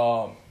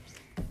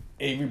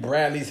 Avery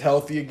Bradley's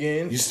healthy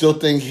again. You still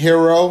think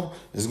Hero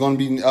is going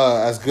to be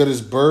as good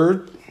as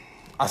Bird?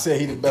 I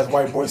said he's the best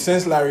white boy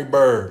since Larry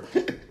Bird.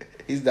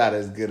 He's not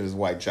as good as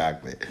White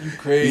Chocolate. You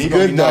crazy? He's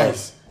good though.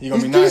 He's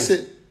gonna be nice.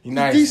 Decent. He's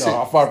nice. Decent.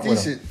 Though. I fuck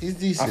with him. He's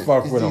decent. I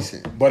fuck with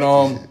him.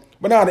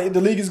 But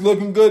the league is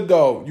looking good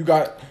though. You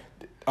got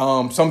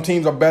Some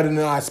teams are better than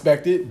I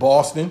expected.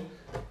 Boston.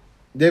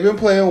 They've been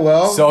playing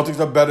well. Celtics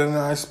are better than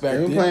I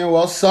expected. They've been playing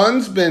well.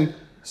 Suns been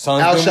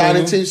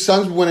outshining teams.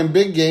 Suns winning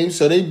big games,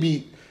 so they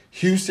beat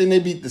Houston. They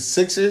beat the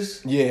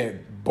Sixers. Yeah,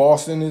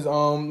 Boston is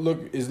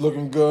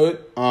looking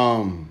good.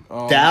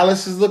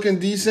 Dallas is looking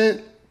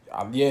decent.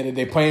 Yeah,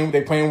 they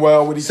playing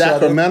well with each other.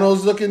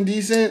 Sacramento's looking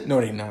decent.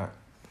 No, they not.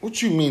 What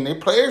you mean? They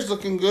players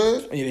looking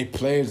good. Yeah, they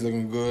players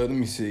looking good. Let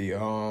me see.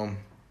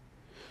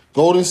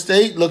 Golden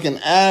State looking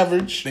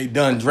average. They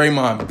done.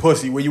 Draymond,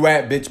 pussy. Where you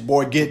at, bitch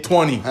boy? Get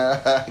 20.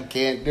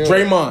 Can't do it.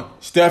 Draymond,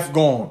 Steph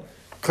gone.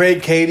 Clay,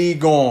 KD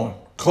gone.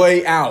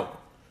 Clay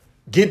out.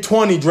 Get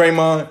 20,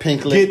 Draymond.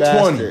 Pink Get lip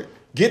 20. bastard.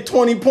 Get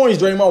 20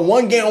 points, Draymond.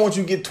 One game, I want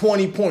you to get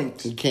 20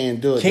 points. You can't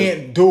do it.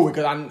 Can't do it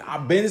because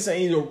I've been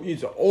saying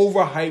he's an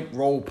overhyped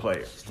role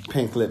player.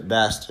 Pink lip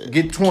bastard.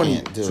 Get 20.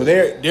 Can't do So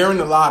it. they're in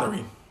the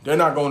lottery. They're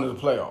not going to the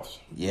playoffs.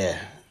 Yeah.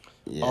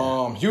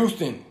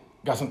 Houston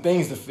got some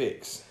things to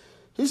fix.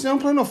 He's not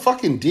playing no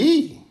fucking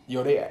D.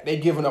 Yo, they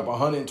giving up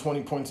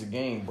 120 points a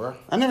game, bro.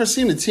 I never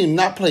seen a team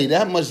not play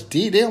that much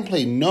D. They don't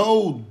play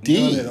no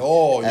D. None at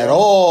all. At yo.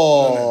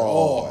 all. None at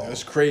all.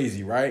 That's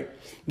crazy, right?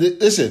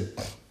 Listen,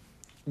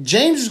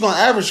 James is going to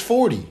average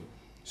 40.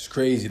 It's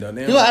crazy, though.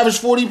 He's going to average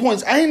 40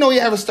 points. I didn't know he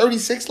averaged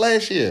 36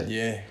 last year.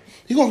 Yeah.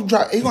 He's going to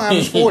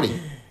average 40.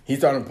 He's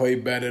starting to play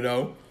better,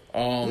 though.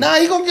 Nah,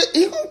 he about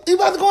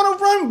to go on a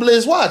run,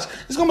 Blizz. Watch.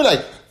 It's going to be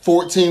like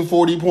 14,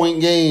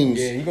 40-point games.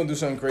 Yeah, he's going to do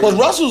something crazy. Because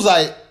Russell's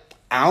like,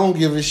 I don't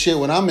give a shit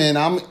when I'm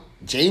in.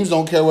 James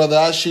don't care whether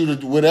I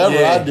shoot or whatever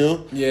I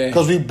do. Yeah.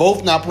 Because we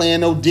both not playing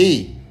no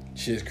D.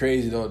 Shit's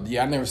crazy, though.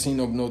 Yeah, I never seen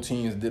no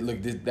teams that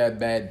look that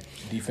bad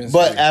defensively.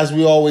 But as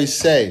we always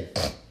say,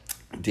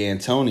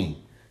 D'Antoni,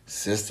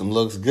 system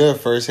looks good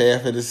first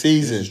half of the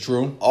season. It's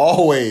true.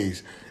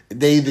 Always.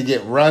 They either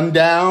get run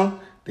down,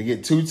 they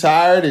get too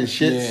tired and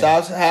shit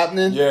stops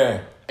happening.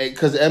 Yeah.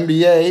 Because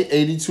NBA,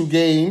 82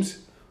 games,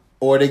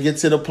 or they get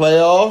to the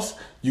playoffs,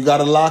 you got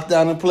to lock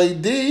down and play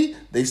D.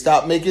 They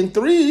stop making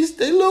threes,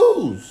 they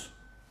lose.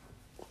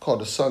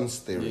 Called the Suns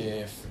theory.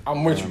 Yeah,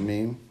 I'm with you. I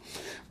mean,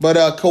 but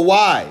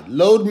Kawhi,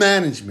 load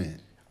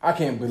management. I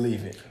can't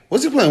believe it.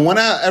 What's he playing? 1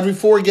 out every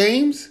 4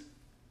 games?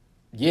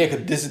 Yeah,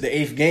 because this is the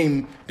 8th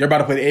game. They're about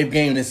to play the 8th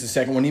game, and this is the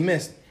second one he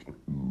missed.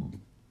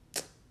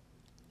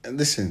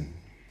 Listen,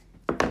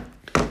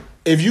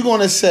 if you're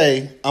going to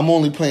say, I'm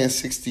only playing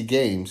 60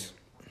 games,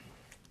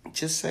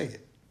 just say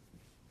it.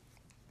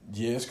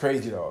 Yeah, it's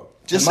crazy, though.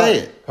 Just say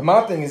it.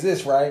 My thing is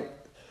this, right?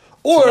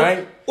 Or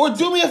Tonight,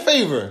 do me a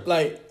favor.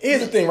 like, here's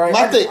the thing, right?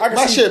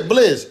 My shit,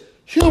 Blizz,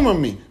 humor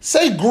me.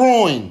 Say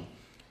groin.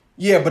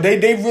 Yeah, but they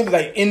really,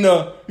 like, in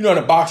the, in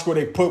the box score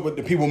they put with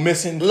the people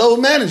missing, Load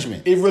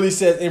management. it really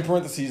says, in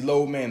parentheses,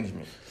 load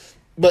management.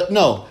 But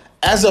no,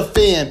 as a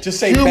fan, Just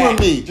say humor back.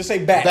 me. Just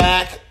say back.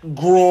 Back,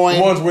 groin.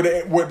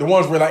 The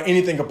ones where like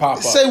anything could pop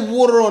up. Say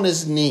water on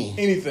his knee.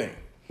 Anything.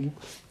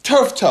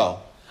 Turf toe.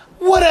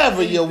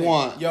 Whatever you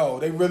want. Yo,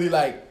 they really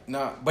like,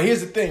 nah. But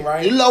here's the thing,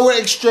 right? Your lower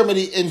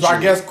extremity injury. So I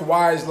guess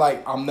Kawhi is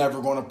like, I'm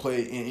never going to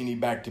play in any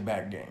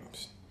back-to-back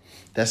games.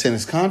 That's in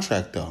his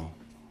contract, though.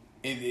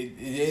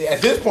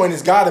 At this point,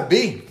 it's got to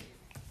be.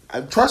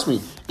 Trust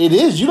me, it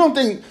is. You don't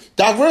think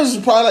Doc Rivers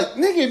is probably like,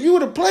 nigga, if you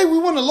would have played, we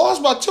wouldn't have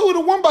lost by 2, we'd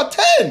have won by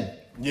 10.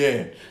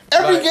 Yeah.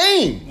 Every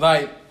game.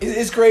 Like,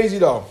 it's crazy,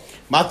 though.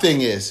 My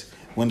thing is,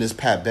 when does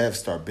Pat Bev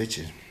start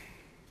bitching?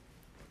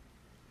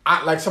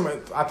 I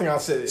think I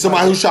said it.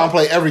 Somebody who's trying to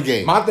play every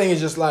game. My thing is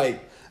just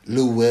like,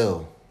 Lou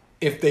Will.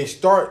 if they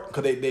start,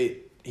 because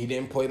he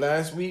didn't play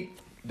last week,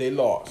 they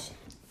lost.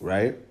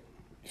 Right?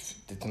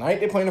 Tonight,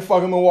 they're playing the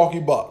fucking Milwaukee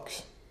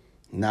Bucks.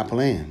 Not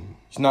playing.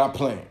 He's not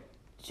playing.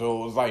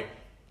 So it's like,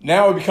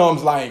 now it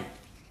becomes like,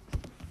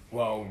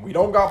 well, we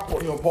don't got,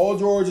 Paul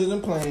George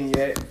isn't playing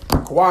yet.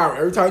 Kawhi,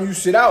 every time you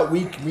sit out,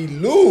 we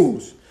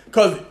lose.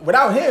 Because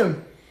without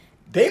him,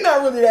 they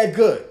not really that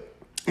good.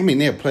 I mean,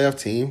 they're a playoff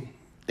team.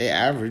 They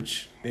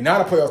average. They're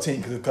not a playoff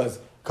team because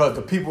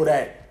the people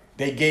that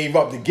they gave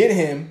up to get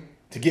him,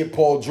 to get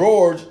Paul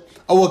George.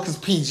 Oh, well, because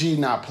PG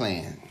not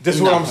playing. This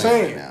is He what not I'm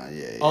playing saying. right now.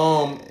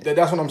 Yeah.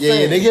 That's what I'm Yeah,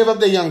 saying. they gave up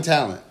their young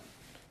talent.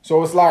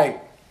 So it's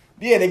like,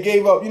 yeah, they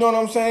gave up. You know what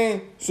I'm saying?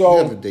 They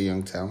So gave up their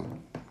young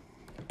talent.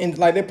 and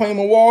like they playing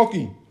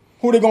Milwaukee.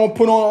 Who they gonna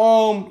put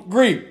on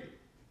Greek?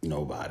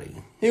 Nobody.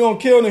 He gonna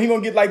kill them. He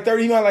gonna get like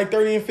 30. He gonna like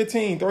 30 and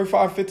 15,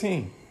 35,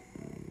 15.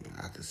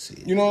 I can see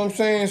it. You know what I'm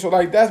saying? So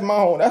like that's my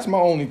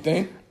only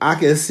thing. I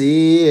can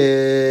see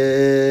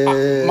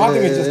it. My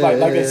thing is just like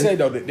they said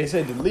though. They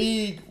said the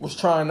league was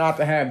trying not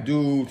to have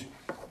dudes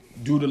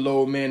do the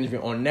load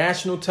management on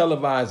national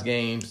televised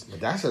games.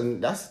 But that's a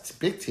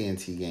big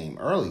TNT game,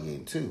 early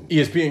game too.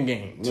 ESPN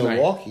game tonight.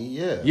 Milwaukee,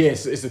 yeah.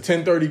 Yes, it's a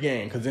 10:30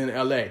 game because in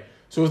LA.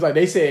 So it's like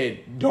they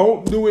said,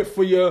 don't do it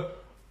for your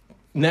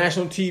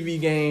national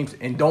TV games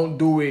and don't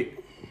do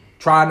it.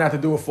 Try not to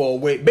do it for a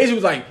week. Basically, it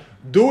was like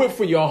do it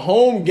for your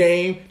home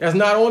game that's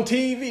not on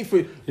TV.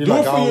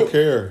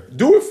 Care.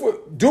 Do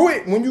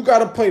it when you got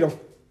to play the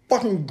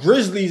fucking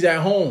Grizzlies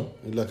at home.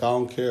 He's like, I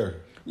don't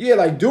care. Yeah,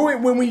 like do it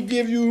when we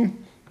give you.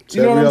 It's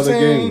You know every what I'm other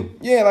saying? game.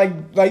 Yeah,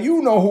 like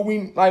you know who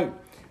we like.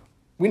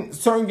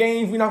 certain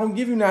games we're not gonna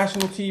give you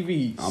national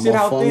TV. I'm Sit a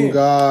out fun there.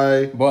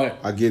 guy. But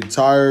I get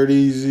tired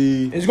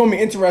easy. it's gonna be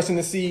interesting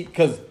to see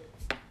because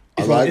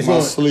I like my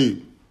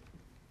sleep.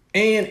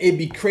 And it'd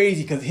be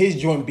crazy because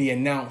his joint be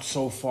announced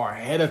so far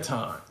ahead of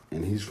time.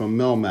 And he's from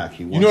Melmac.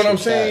 You know what I'm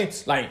saying?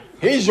 Like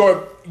his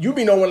joint, you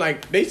be knowing.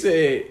 Like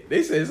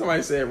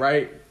somebody said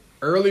right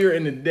earlier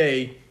in the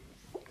day.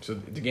 So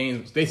the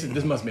games, they said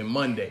this must have been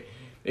Monday.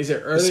 They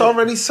said earlier. It's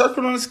already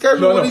circled on the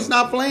schedule when he's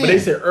not playing. But they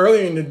said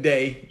earlier in the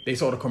day, they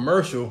saw the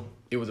commercial.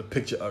 It was a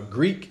picture of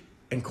Greek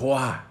and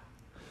Kawhi.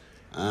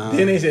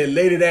 Then they said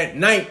later that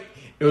night,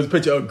 it was a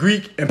picture of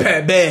Greek and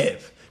Pat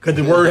Bev. Because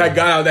the word had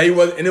got out that he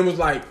was, and it was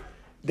like,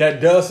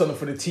 that does something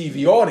for the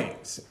TV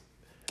audience.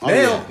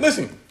 Now,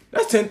 listen,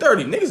 that's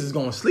 10:30. Niggas is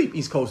going to sleep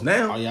East Coast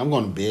now. Oh, yeah, I'm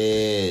going to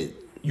bed.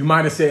 You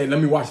might have said,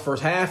 let me watch the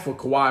first half for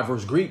Kawhi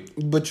versus Greek.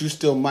 But you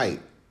still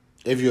might,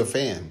 if you're a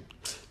fan.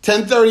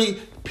 10:30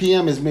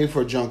 p.m. is made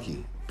for a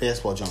junkie,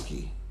 basketball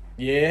junkie.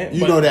 Yeah.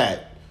 You know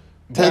that.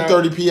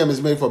 10:30 p.m.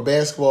 is made for a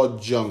basketball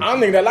junkie. I don't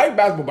think that like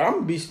basketball, but I'm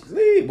going to be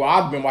sleep. Well,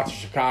 I've been watching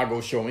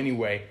Chicago show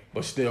anyway,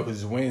 but still,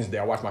 because it's Wednesday,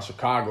 I watch my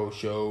Chicago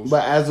shows.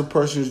 But as a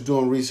person who's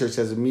doing research,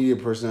 as a media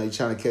person, you're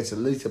trying to catch at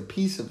least a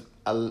piece of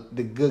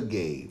the good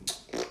game.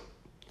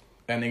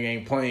 That nigga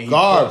ain't playing.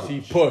 Garbage.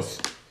 He puss.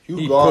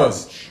 You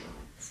garbage.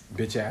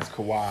 Bitch ass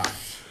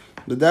Kawhi.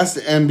 But that's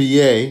the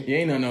NBA. You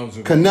ain't none of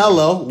those.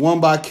 Canelo won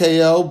by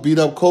KO, beat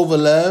up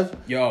Kovalev.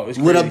 Yo, it's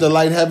went crazy. up to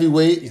light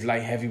heavyweight. He's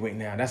light heavyweight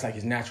now. That's like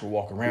his natural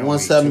walk around.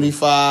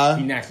 175.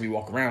 He naturally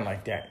walk around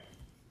like that.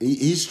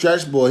 He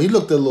stretched, boy. He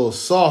looked a little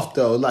soft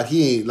though, like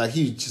he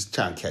just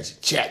trying to catch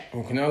a check.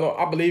 Oh, Canelo,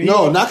 I believe.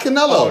 Not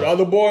Canelo. Oh, the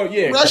other boy,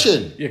 yeah,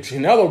 Russian. Yeah,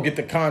 Canelo get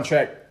the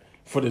contract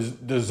for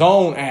the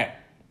Zone app.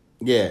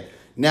 Yeah.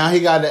 Now he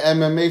got the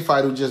MMA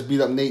fight who just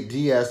beat up Nate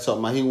Diaz,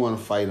 talking about he want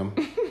to fight him.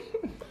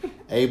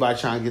 Everybody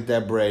trying to get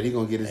that bread. He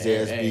gonna get his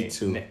ass beat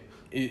too.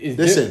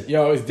 Listen,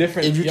 it's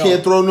different. If you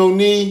can't throw no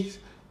knees,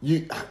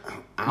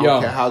 I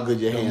don't care how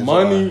good your hands are. The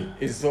money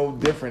is so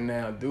different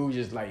now, dude.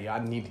 Just like, I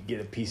need to get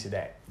a piece of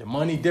that. The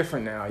money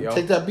different now, yo.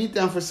 Take that beat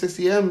down for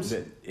 60 M's.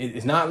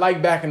 It's not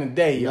like back in the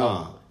day, yo.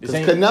 Nah, because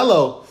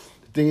Canelo,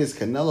 the thing is,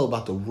 Canelo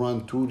about to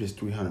run through this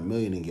 300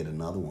 million and get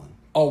another one.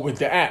 Oh, with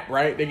the app,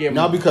 right? They gave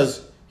him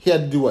because he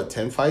had to do what,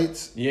 10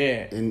 fights?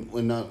 Yeah.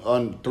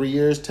 On 3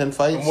 years, 10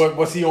 fights. And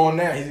what's he on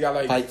now? He's got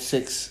like fight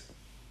 6.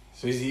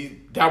 So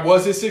that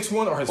was his 6th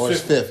one or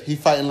his fifth? He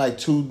fighting like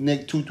 2, 3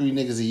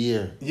 niggas a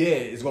year. Yeah,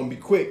 it's gonna be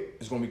quick.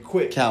 It's gonna be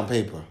quick. Count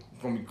paper.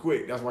 It's gonna be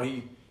quick. That's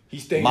why he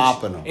stays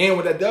mopping them. And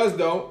what that does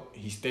though,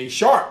 he stays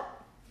sharp.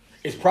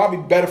 It's probably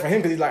better for him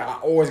because he's like, I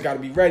always got to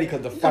be ready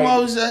because the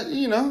fight.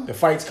 The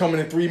fight's coming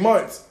in 3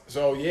 months.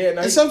 So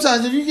yeah. And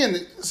sometimes if you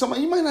get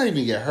somebody, you might not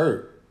even get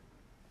hurt.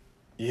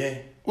 Yeah.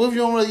 What if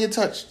you don't really get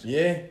touched?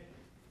 Yeah.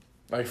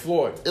 Like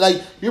Floyd.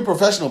 Like, you're a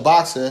professional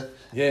boxer.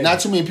 Yeah. Not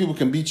too many people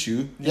can beat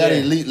you. You're at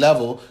an elite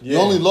level. Yeah. You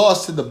only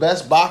lost to the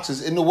best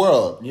boxers in the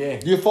world. Yeah.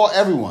 You fought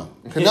everyone.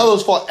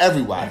 Canelo's fought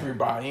everybody.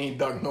 Everybody. He ain't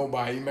duck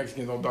nobody. You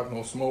Mexicans don't duck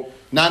no smoke.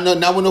 Not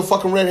with no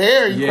fucking red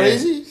hair. You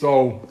crazy?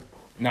 So,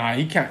 nah,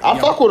 he can't. I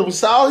fuck with him.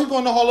 Sal, he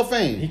going to Hall of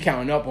Fame. He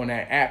counting up on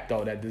that app,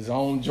 though, that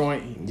DAZN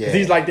joint. Yeah.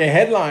 He's like the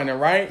headliner,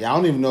 right? Yeah, I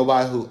don't even know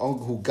about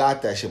who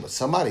got that shit, but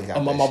somebody got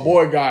that my shit.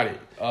 boy got it.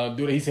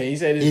 Dude, he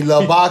said he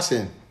love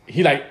boxing.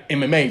 He like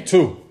MMA,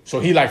 too. So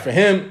he like, for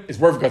him, it's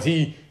worth because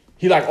he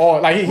like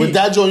all like with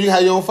that joint, you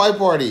had your own fight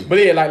party. But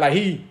yeah, like but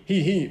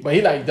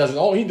he like does it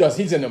all.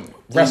 He's in the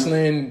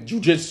wrestling,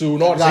 jiu-jitsu,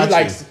 and all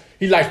that. So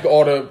he likes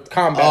all the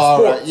combat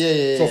sports. Right.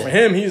 Yeah. So for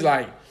him, he's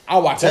like, I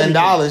watch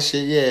 $10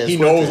 shit. Yeah, he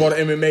knows all the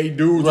MMA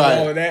dudes and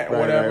all of that or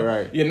whatever.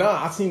 Right. Yeah,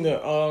 I seen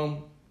the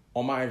on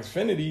my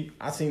Xfinity,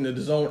 I seen the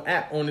DAZN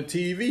app on the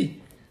TV.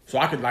 So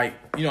I could I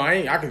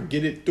could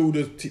get it through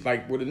the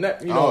with the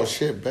net. Oh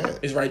shit, bet.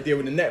 It's right there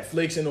with the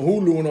Netflix and the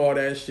Hulu and all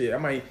that shit. I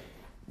might.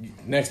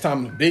 Next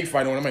time the big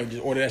fight on, I might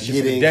just order that shit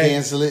for the day.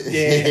 Cancel it.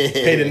 Yeah,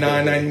 pay the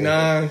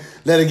 $9.99.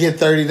 Let it get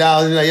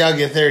 $30. Like, y'all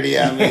get 30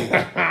 out of me.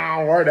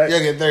 Y'all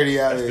get 30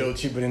 out of me. That's still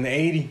cheaper than the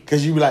 80.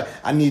 Cause you be like,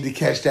 I need to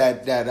catch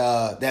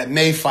that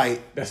May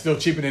fight. That's still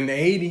cheaper than the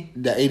 80.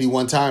 The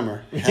 81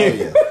 timer. Hell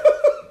yeah.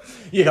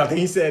 Yeah, I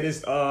think he said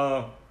it's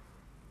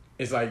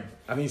like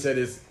I think he said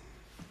it's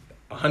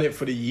 100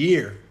 for the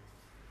year.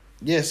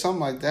 Yeah,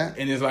 something like that.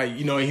 And it's like,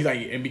 he's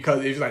like, and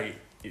because it's like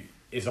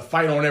it's a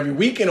fight on every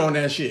weekend on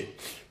that shit.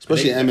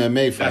 Especially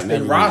MMA fight. That's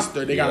their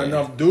roster. They got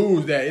enough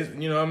dudes that is,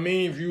 you know what I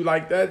mean? If you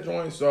like that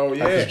joint, so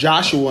yeah. Because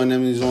Joshua and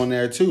them is on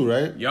there too,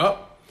 right?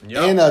 Yup.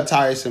 And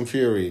Tyson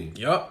Fury.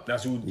 Yup.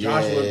 That's who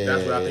Joshua. Yeah.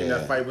 That's what I think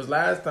that fight was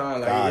last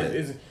time. Like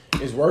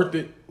it's worth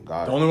it. The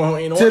only one who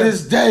ain't on to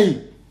this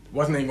day.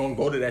 Wasn't even gonna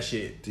go to that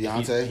shit.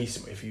 Deontay.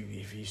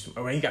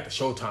 He got the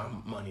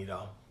Showtime money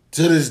though.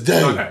 To this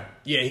day. Okay.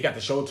 Yeah, he got the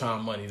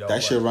Showtime money though.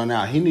 That shit run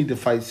out. He need to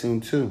fight soon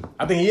too.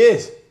 I think he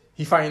is.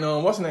 He fighting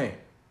what's his name?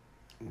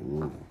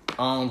 Ooh.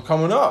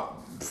 Coming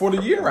up for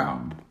the year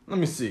out. Let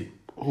me see.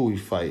 Who he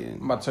fighting?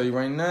 I'm about to tell you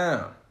right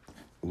now.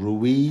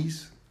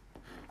 Ruiz.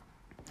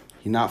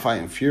 He not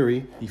fighting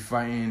Fury. He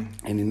fighting.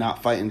 And he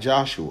not fighting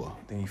Joshua.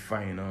 I think he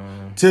fighting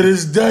to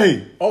this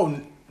day.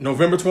 Oh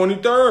November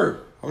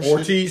 23rd. Oh, shit.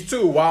 Ortiz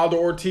too. Wilder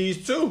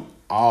Ortiz too.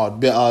 Oh,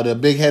 the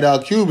big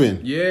head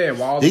Cuban. Yeah,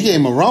 Wilder. He gave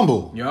him a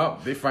rumble.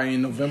 Yup, they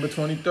fighting November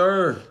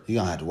 23rd. You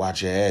gonna have to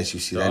watch your ass. You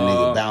see that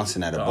nigga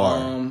bouncing at a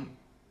bar.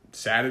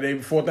 Saturday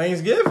before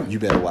Thanksgiving. You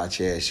better watch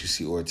your ass. You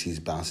see Ortiz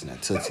bouncing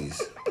at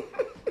Tootsies.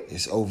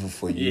 It's over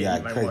for you. Yeah,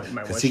 You got crazy.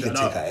 Because he can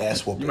take an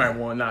ass whooping. You might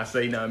want to not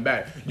say nothing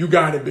back. You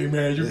got it, big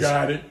man. You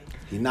got it.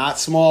 He not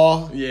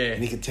small. Yeah.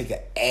 And he can take an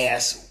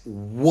ass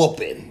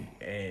whooping.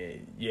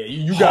 And yeah,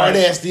 you got Hard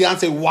it. ass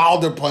Deontay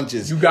Wilder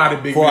punches. You got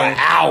it, big for man. an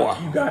hour.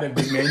 You got it,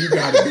 big man. You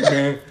got it, big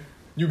man.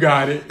 You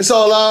got it. It's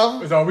all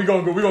love. So we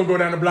gonna go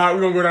down the block.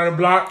 We gonna go down the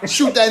block.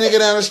 Shoot that nigga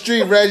down the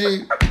street,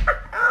 Reggie. We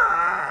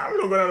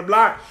gonna go down the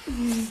block.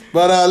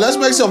 But let's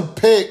make some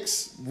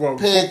picks. What,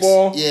 Picks.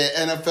 football?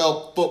 Yeah,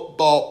 NFL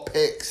football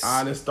picks.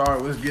 Let's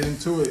start. Let's get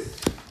into it.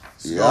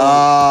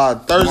 Yeah,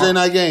 Thursday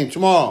night game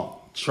tomorrow.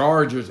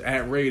 Chargers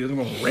at Raiders. I'm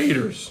going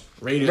Raiders.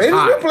 Raiders Raiders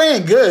hot. been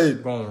playing good.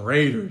 I'm going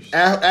Raiders.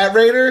 At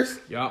Raiders?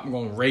 Yup, I'm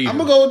going Raiders. I'm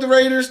going to go with the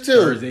Raiders too.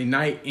 Thursday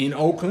night in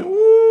Oakland.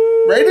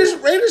 Woo.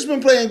 Raiders been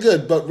playing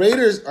good, but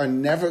Raiders are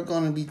never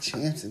going to be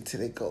champs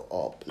until they go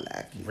all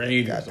black.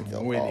 Raiders, Got to I'm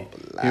go with all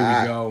it. black.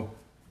 Here we go.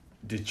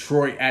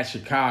 Detroit at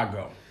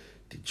Chicago.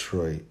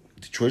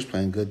 Detroit's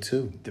playing good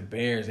too. The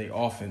Bears, they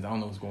offense, I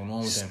don't know what's going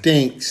on with them.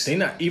 Stinks. They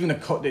not even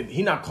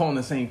he not calling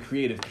the same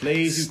creative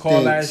plays you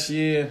called last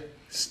year.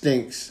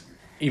 Stinks.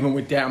 Even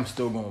with that, I'm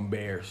still going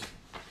Bears.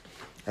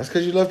 That's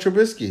because you love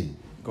Trubisky.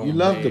 Going You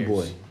love the Bears.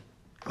 boy.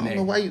 I don't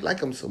know why you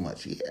like him so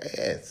much.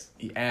 Yes.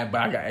 But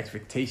I got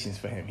expectations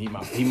for him. He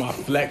my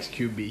flex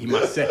QB. He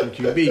my second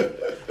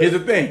QB. Here's the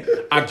thing.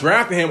 I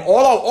drafted him.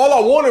 All I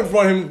wanted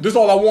from him, this is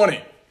all I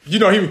wanted. You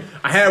know,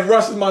 I had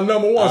Russ as my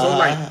number one. So I'm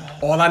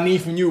like, all I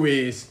need from you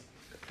is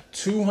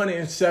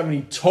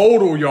 270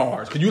 total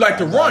yards. Because you like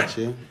to run.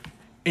 You.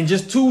 And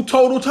just 2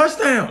 total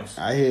touchdowns.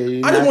 I hear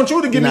you. I just want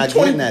you to give me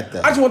 20. That,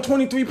 though. I just want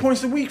 23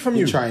 points a week from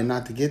you. He's trying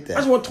not to get that. I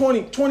just want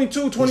 20,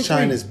 22, 23. He's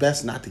trying his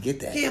best not to get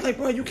that. Yeah, like,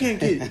 bro, you can't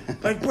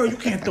you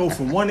can't throw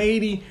for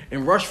 180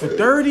 and rush for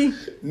 30.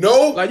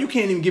 No. Like, you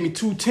can't even give me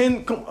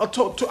 210. I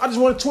just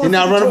wanted 20. You're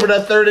not running for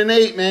that 3rd and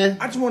 8, man.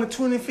 I just wanted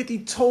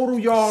 250 total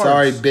yards.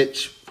 Sorry,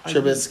 bitch.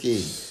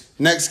 Trubisky.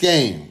 Next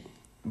game.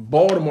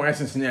 Baltimore at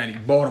Cincinnati.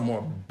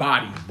 Baltimore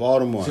body.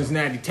 Baltimore.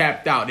 Cincinnati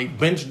tapped out. They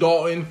benched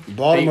Dalton.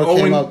 Baltimore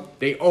came up.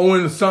 They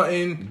owing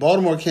something.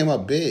 Baltimore came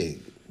up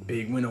big.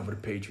 Big win over the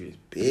Patriots.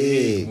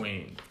 Big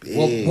win.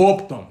 Big.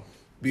 Whooped them.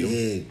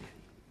 Big.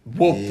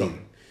 Whooped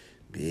them.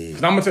 Big.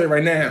 And I'm gonna tell you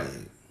right now,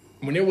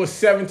 when it was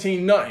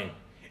 17-0,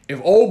 if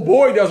old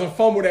boy doesn't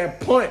fumble that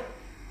punt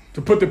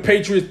to put the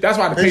Patriots, that's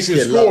why the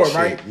Patriots scored,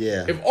 right?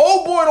 Yeah. If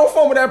old boy don't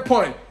fumble that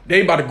punt,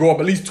 they about to go up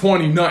at least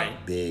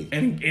 20-0. Big.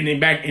 And then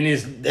back in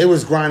his. They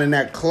was grinding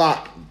that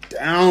clock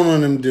down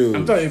on them dudes.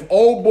 I'm telling you, if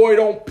old boy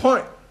don't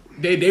punt,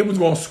 they was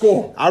gonna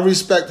score. I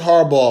respect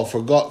Harbaugh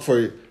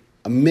for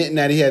admitting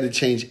that he had to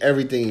change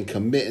everything and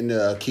committing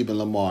to keeping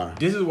Lamar.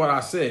 This is what I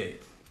said.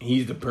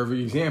 He's the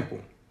perfect example.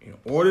 In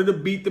order to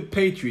beat the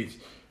Patriots,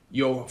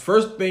 your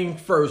first thing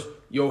first,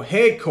 your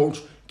head coach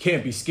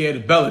can't be scared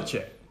of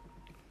Belichick.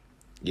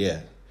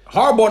 Yeah.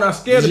 Harbaugh not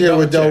scared Did you hear of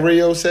what Del Belichick.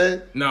 Rio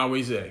said? Nah, what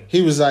he say?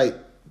 He was like,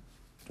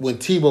 when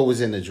Tebow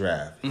was in the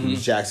draft, he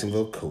was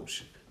Jacksonville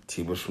coach.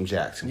 Tebow's from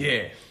Jacksonville.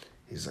 Yeah.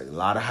 He's like, a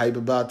lot of hype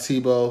about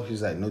Tebow.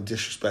 He's like, no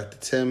disrespect to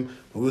Tim,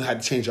 but we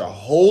had to change our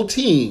whole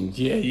team.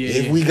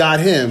 If we got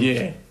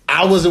him,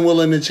 I wasn't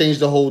willing to change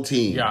the whole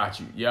team. Got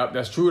you. Yep,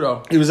 that's true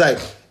though. He was like,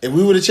 if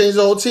we would have changed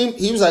the whole team,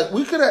 he was like,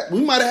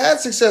 we might have had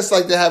success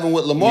like they're having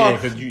with Lamar.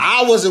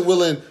 I wasn't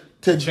willing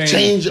to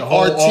change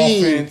our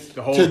team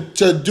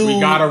we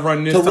gotta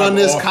run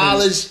this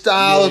college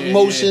style of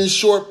motion,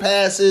 short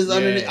passes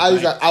underneath. I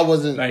was like, I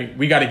wasn't like,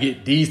 we got to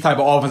get these type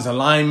of offensive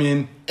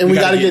linemen, and we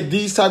got to get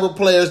these type of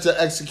players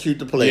to execute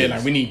the plays. Yeah,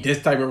 like we need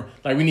this type of,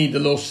 like we need the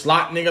little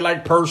slot nigga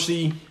like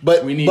Percy,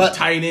 but we need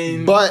tight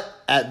end. But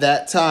at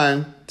that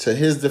time, to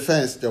his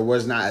defense, there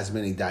was not as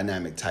many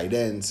dynamic tight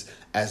ends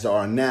as there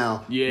are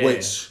now,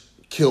 which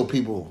kill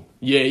people.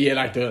 Yeah,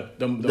 like the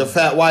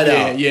fat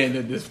whiteout. Yeah,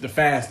 the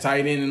fast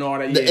tight end and all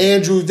that. The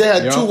Andrews, they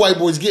had 2 white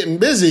boys getting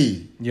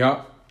busy.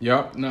 Yep.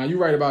 Nah, you're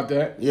right about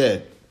that.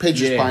 Yeah,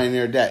 Patriots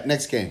pioneered that.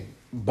 Next game.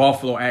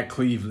 Buffalo at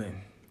Cleveland.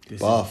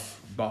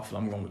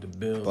 Buffalo. I'm going with the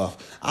Bills.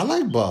 Buff. I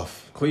like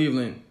Buff.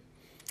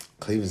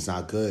 Cleveland's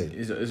not good.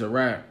 It's a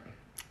wrap.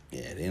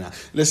 Yeah, they not.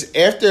 Listen,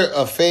 after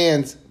a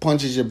fan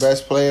punches your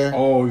best player.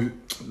 Oh,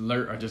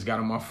 alert! I just got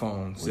on my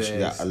phone. What says, you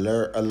got?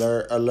 Alert.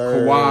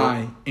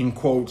 Kawhi, in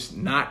quotes,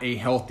 not a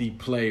healthy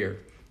player.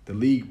 The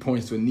league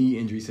points to a knee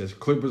injury. Says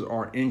Clippers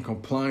are in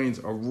compliance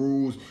of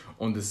rules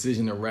on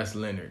decision to rest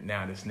Leonard.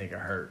 Now this nigga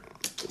hurt.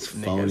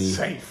 Phony. Nigga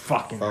say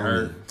fucking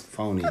hurt.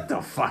 Phony. Get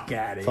the fuck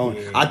out of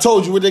here. I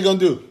told you what they gonna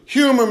do.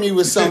 Humor me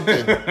with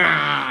something.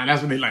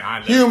 That's what they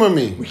like. Humor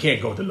me. We can't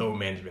go to low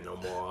management no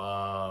more.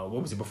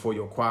 What was it before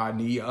your quad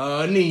knee?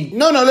 Knee.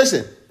 No,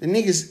 listen. The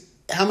niggas,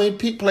 how many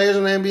players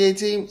on the NBA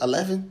team?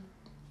 11?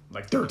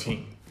 Like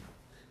 13.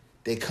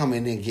 they come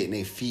in and getting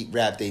their feet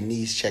wrapped, their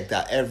knees checked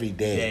out every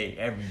day.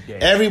 Every day.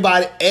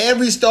 Everybody,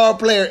 every star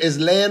player is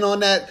laying on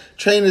that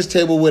trainer's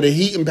table with a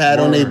heating pad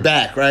on their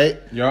back, right?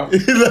 Yup.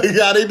 Like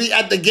how they be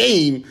at the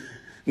game.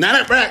 Not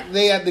at practice,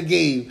 they at the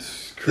game.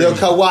 They'll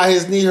cut why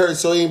his knee hurts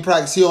so he ain't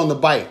practice, he on the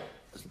bike.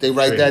 They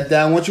write that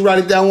down. Once you write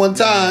it down one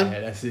time.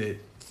 Yeah, that's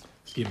it.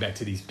 Let's get back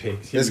to these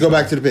picks. Let's go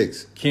back to the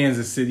picks.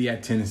 Kansas City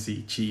at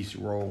Tennessee. Chiefs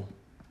roll.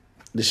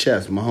 The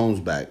Chefs,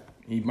 Mahomes back.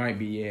 He might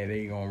be,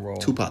 they gonna roll.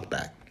 Tupac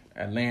back.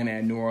 Atlanta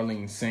at New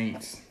Orleans.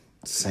 Saints.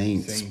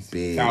 Saints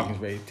big. Falcons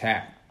ready to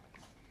tap.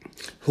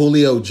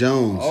 Julio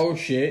Jones. Oh,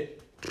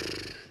 shit.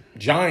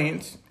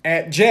 Giants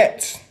at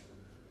Jets.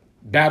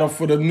 Battle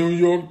for the New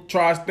York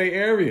tri-state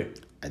area.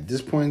 At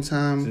this point in The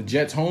time,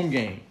 Jets home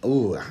game.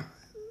 ooh,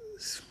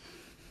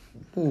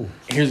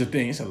 Here's the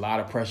thing. It's a lot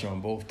of pressure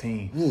on both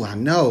teams. I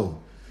know.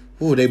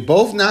 Ooh, they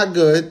both not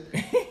good.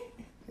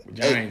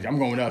 Giants, I'm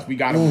going with us. We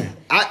got to win.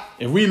 I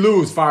If we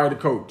lose, fire the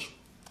coach.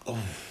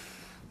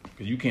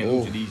 Because you can't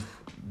lose to these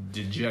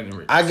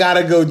degenerates. I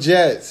gotta go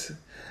Jets.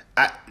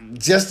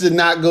 Just to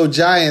not go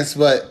Giants,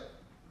 but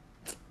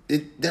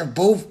they're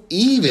both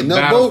even. The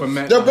battle for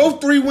MetLife. They're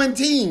both 3-win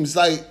teams.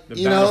 Like the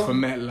you battle know, for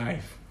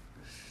MetLife.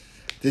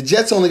 the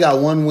Jets only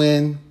got one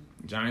win.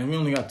 Giants, we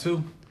only got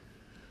 2.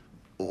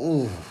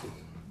 Ooh.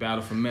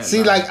 Battle for MetLife.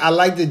 See, like I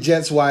like the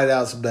Jets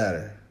wideouts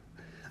better.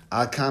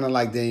 I kind of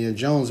like Daniel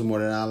Jones more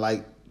than I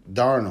like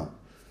Darnold.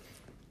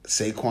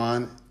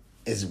 Saquon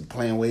is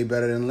playing way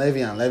better than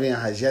Le'Veon.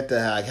 Le'Veon has yet to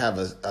have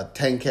a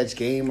 10-catch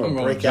game or I'm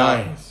going break out.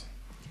 Giants.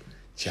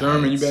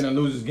 Sherman, you better not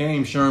lose this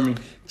game, Sherman.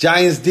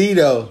 Giants D,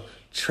 though,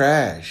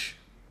 trash.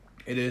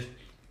 It is.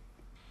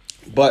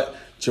 But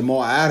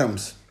Jamal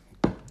Adams,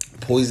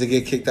 poised to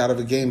get kicked out of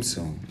a game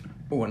soon.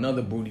 Oh,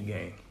 another booty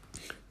game.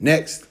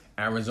 Next.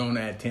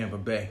 Arizona at Tampa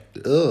Bay.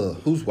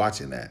 Who's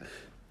watching that?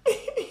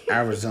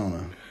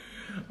 Arizona.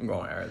 I'm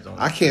going Arizona.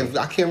 I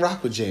can't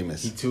rock with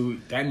Jameis.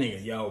 That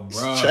nigga, yo,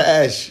 bro.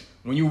 Trash.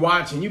 When you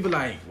watching, you be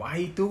like, why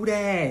he threw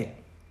that?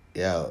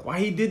 Yo. Why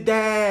he did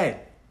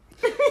that?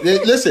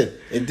 Listen,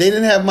 if they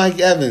didn't have Mike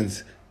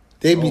Evans,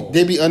 they'd be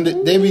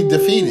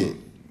defeated.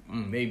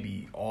 They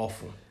be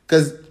awful.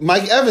 Because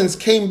Mike Evans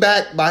came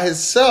back by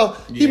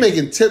himself. He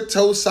making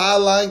tiptoe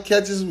sideline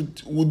catches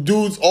with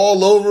dudes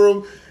all over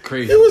him.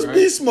 Crazy. It was right?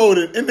 beast mode,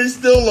 and they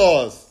still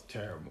lost.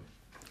 Terrible.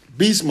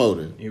 Beast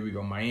mode. Here we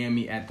go.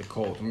 Miami at the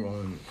Colts. I'm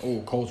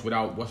going, Colts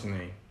without, what's the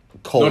name?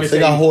 Colts. They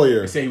got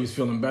Hoyer. They say he was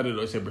feeling better,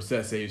 though. They said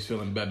Brissett said he was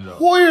feeling better, though.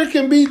 Hoyer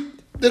can beat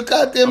the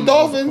goddamn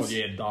Dolphins.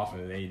 Yeah,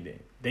 Dolphins.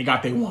 They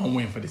got their one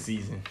win for the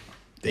season.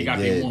 They got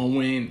did. their one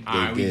win. All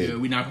right, we did.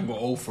 good. We're not going to go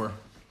over.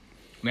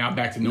 Now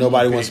back to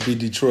Nobody wants to be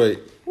Detroit.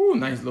 Ooh,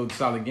 nice little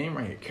solid game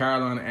right here.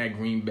 Carolina at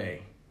Green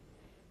Bay.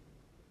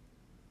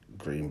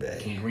 Green Bay.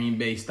 Can Green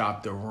Bay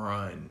stop the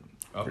run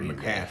of Green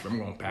McCaffrey? Bay. I'm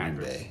going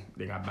Packers. Bay.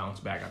 They got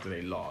bounced back after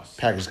they lost.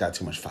 Packers got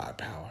too much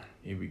firepower.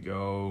 Here we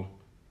go.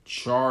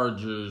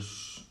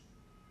 Chargers.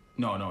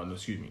 No,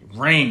 excuse me.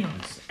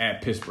 Rams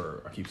at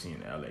Pittsburgh. I keep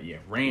seeing LA. Yeah,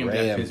 Rams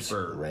at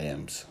Pittsburgh.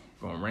 Rams.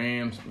 Going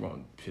Rams. I'm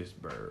going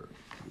Pittsburgh.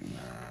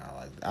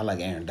 I like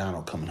Aaron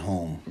Donald coming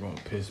home. I'm going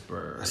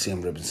Pittsburgh. I see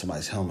him ripping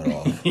somebody's helmet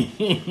off.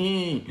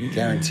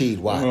 Guaranteed.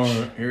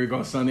 Watch. Here we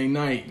go. Sunday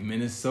night.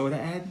 Minnesota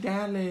at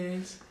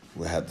Dallas.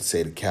 We'll have to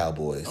say the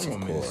Cowboys, I'm of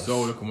going course.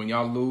 Minnesota because when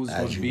y'all lose, it's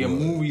As supposed to you be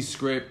would. a movie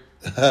script.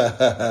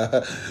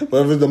 But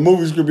if it's the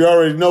movie script, you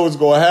already know what's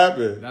going to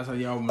happen. That's how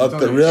y'all. A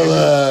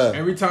thriller.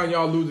 Every time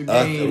y'all lose a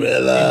A game,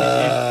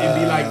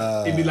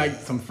 thriller. it'd be like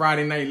some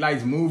Friday Night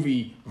Lights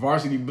movie,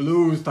 Varsity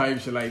Blues type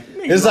shit. Like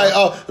It's like,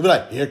 it'd be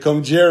like, here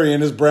come Jerry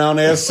in his brown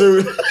ass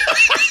suit.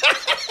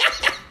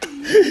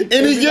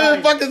 Any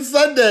given fucking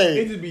Sunday.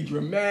 It'd just be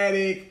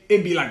dramatic.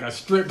 It'd be like a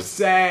strip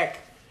sack.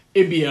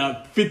 It'd be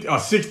a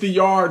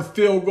 60-yard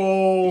field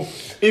goal.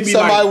 It'd be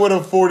Somebody like, with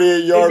a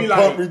 48-yard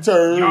punt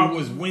return. Y'all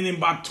was winning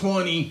by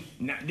 20,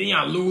 then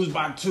y'all lose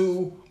by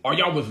 2, or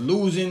y'all was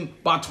losing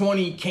by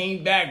 20,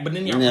 came back, but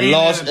then y'all ran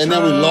lost, out of and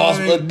then we time. lost,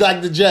 but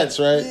like the Jets,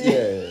 right?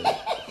 Yeah.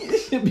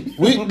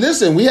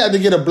 We had to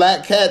get a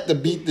black cat to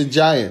beat the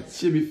Giants.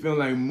 Should be feeling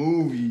like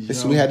movies.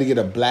 Listen, yo. we had to get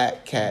a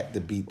black cat to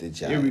beat the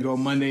Giants. Here we go,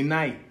 Monday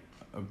night,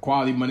 a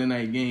quality Monday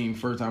night game,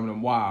 first time in a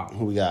while.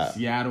 Who we got?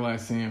 Seattle at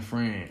San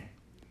Fran.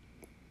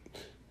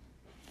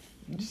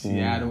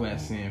 Seattle at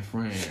San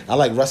Fran. I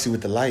like Russie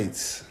with the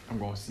lights. I'm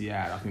going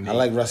Seattle. I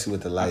like Russie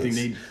with the lights.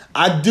 think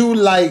I do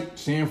like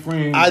San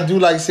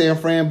Fran. San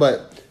Fran,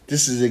 but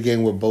this is a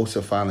game where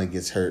Bosa finally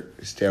gets hurt.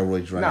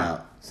 Steroids run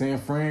out. San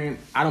Fran,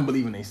 I don't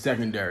believe in their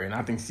secondary, and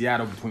I think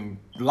Seattle between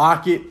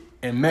Lockett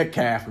and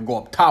Metcalf can go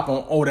up top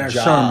on that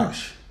Sherman.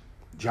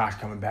 Josh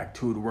coming back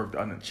too to work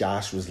the other.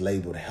 Josh was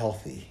labeled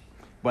healthy.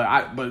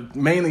 But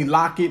mainly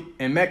Lockett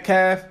and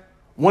Metcalf,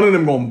 one of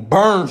them gonna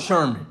burn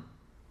Sherman.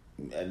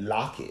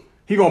 Lockett.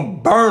 He gonna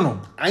burn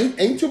him.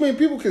 Ain't too many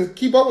people can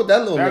keep up with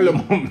that little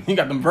nigga. He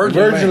got them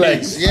virgin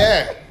legs.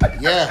 Yeah.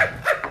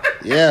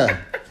 Yeah.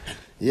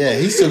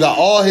 He still got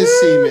all his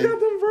semen. He got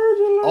them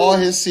virgin all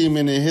his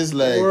semen in his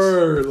legs.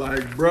 Word,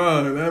 like,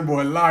 bro, that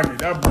boy lock it.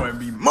 That boy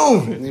be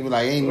moving. And he be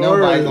like, ain't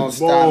nobody gonna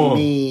stop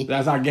me.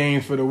 That's our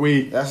game for the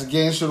week. That's the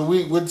games for the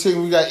week. What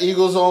team we got?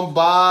 Eagles on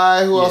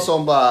bye. Who else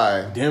on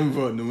bye?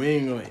 Denver, New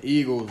England,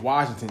 Eagles,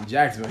 Washington,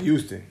 Jacksonville,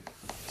 Houston.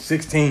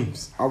 6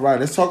 teams. All right,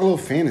 let's talk a little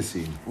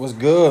fantasy. What's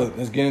good?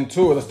 Let's get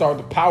into it. Let's start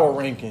with the power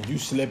rankings. You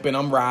slipping,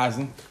 I'm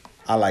rising.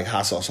 I like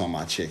hot sauce on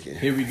my chicken.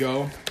 Here we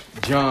go.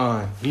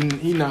 John, he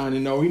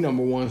 9-0. He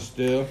number 1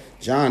 still.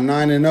 John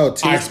 9-0.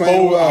 Team's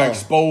playing well. I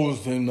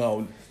exposed him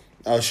though.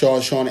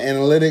 Showing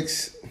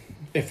analytics.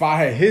 If I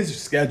had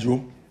his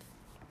schedule,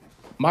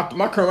 my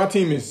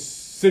team is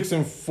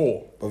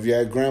 6-4. But if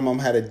your grandmom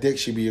had a dick,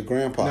 she'd be your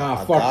grandpa. Nah, I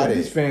fuck got that. it.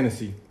 It's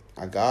fantasy.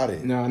 I got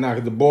it. Nah,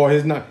 because the boy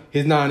his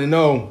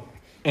 9-0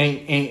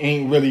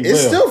 ain't really real.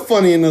 It's still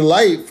funny in the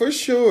light for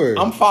sure.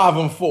 I'm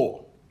 5-4.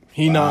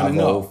 He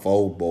 9-0.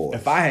 5-4 boys.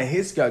 If I had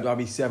his schedule, I'd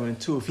be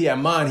 7-2. If he had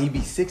mine, he'd be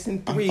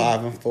 6-3.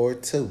 I'm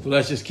 5-4 too. So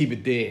let's just keep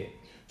it there.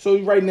 So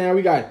right now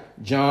we got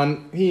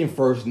John. He in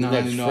first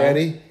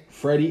 9-0.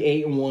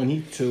 Freddie 8-1.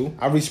 He 2.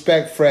 I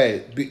respect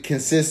Fred. Be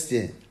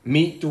consistent.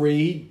 Meat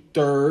 3.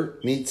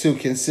 Third. Me too.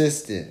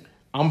 Consistent.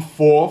 I'm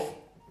 4th.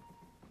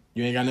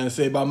 You ain't got nothing to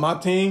say about my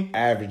team.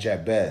 Average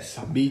at best.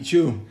 I beat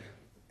you.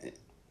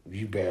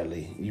 You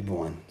barely. You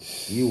won.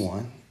 You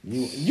won.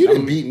 You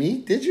didn't beat me,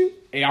 did you?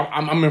 Hey,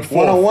 I'm in 4th.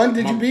 1-on-1,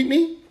 did you beat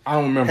me? I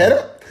don't remember. Head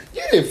up.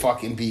 You didn't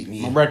fucking beat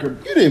me. My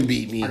record. You didn't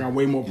beat me. I got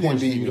way more You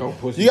points didn't than beat you, me. though,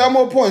 pussy. You got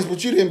more points,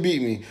 but you didn't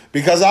beat me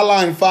because I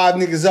lined 5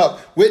 niggas up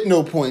with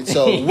no points.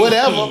 So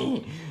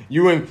whatever.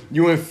 You in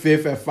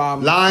 5th at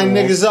 5. Line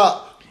niggas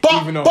up.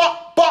 Bop, Even though-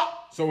 bop,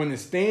 bop. So in the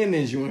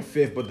standings, you in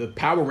 5th, but the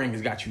power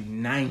rankings got you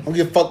 9th. I don't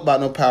give a fuck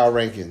about no power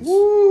rankings.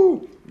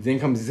 Woo! Then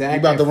comes Zach. You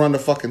about to run the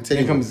fucking Then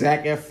table. comes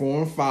Zach at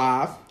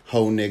 4-5.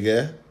 Ho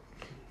nigga.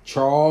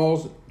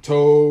 Charles,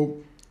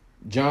 Tobe,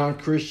 John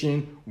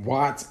Christian,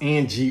 Watts,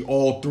 and G,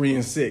 all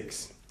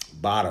 3-6.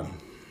 Bottom.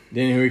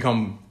 Then here we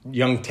come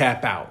Young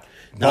Tap Out.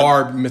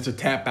 Barb, Mr.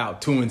 Tap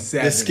Out,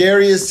 2-7. The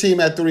scariest team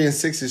at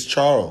 3-6 is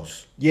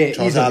Charles. Yeah,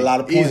 Charles easily, had a lot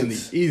of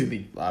points.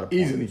 Easily. A lot of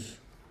Easily. points.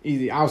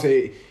 Easy. I would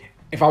say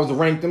if I was to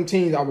rank them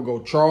teams, I would go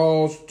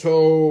Charles,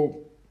 Tobe,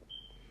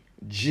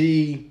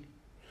 G,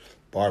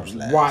 Barb's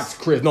last. Watts,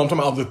 Chris. No, I'm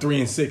talking about the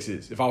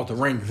 3-6s. If I was to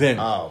rank them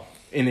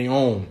in their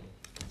own.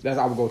 That's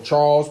I would go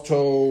Charles,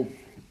 Tobe,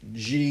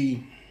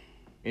 G,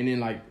 and then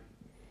like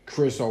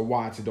Chris or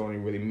Watts. It don't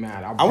even really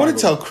matter. I want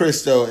to tell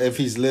Chris though, if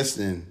he's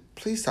listening,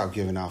 please stop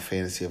giving out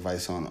fantasy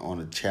advice on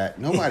the chat.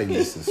 Nobody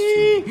listens to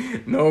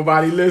you.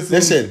 Nobody listens.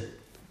 Listen,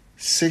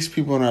 6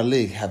 people in our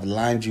league have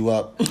lined you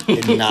up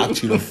and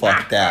knocked you the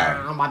fuck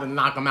down. I'm about to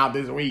knock him out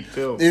this week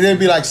too. And then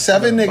be like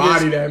 7 niggas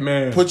Body that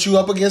man. put you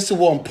up against the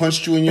wall and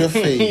punched you in your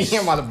face.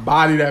 I'm about to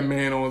body that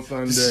man on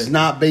Sunday. This is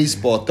not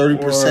baseball.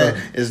 30%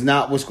 Word. is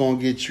not what's going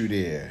to get you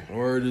there.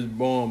 Word is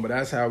born, but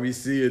that's how we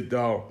see it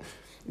though.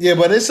 Yeah,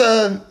 but it's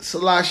a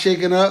lot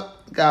shaking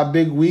up. Got a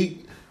big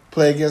week.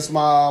 Play against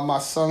my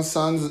son's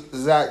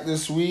Zach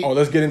this week. Oh,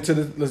 let's get into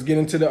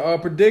the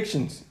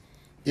predictions.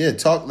 Yeah,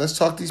 let's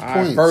talk these All right,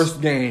 points. first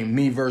game,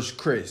 me versus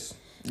Chris.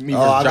 Me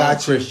versus I John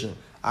got you. Christian.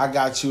 I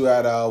got you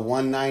at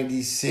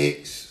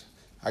 196.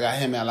 I got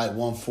him at like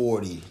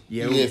 140.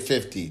 Yeah, He get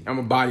 50. I'm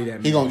gonna body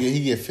that man.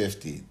 He get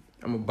 50.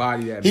 I'm gonna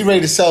body that He man.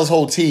 ready to sell his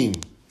whole team.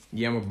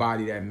 Yeah, I'm gonna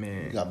body that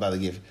man. He got about to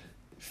get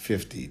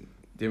 50.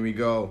 Then we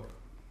go.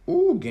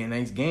 Ooh,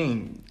 nice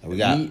game. We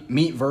got-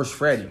 Meat versus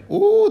Freddie.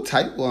 Ooh,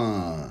 tight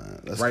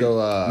one. Let's Right.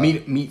 go.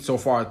 Meat so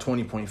far a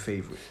 20-point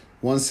favorite.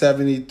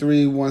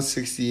 173,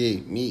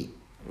 168. Meat.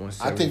 I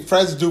 170. think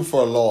Fred's due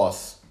for a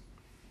loss.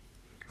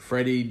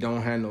 Freddie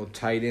don't have no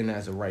tight end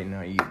as of right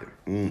now either.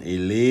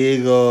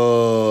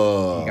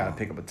 Illegal. He gotta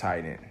pick up a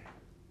tight end.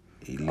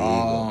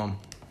 Illegal.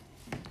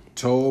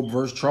 Tobe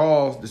versus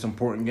Charles. This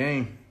important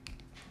game.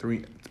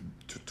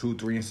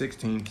 3-6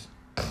 teams.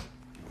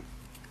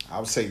 I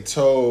would say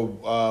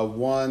Tobe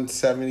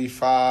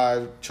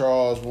 175,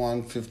 Charles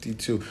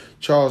 152.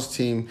 Charles'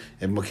 team,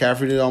 if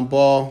McCaffrey on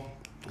ball,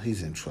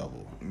 he's in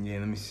trouble. Yeah,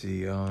 let me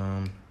see.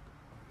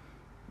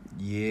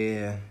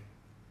 Yeah.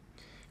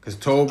 Cause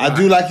Tobe, I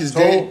do like his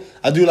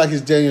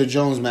Daniel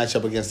Jones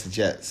matchup against the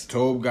Jets.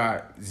 Tobe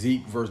got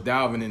Zeke versus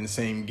Dalvin in the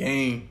same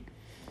game.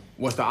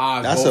 What's the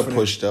odds? That's both a of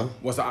push them? though.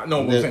 What's the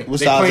no? What I'm saying, What's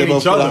they the odds they playing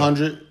both each put other.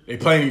 100? They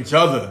playing each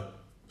other.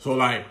 So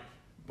like,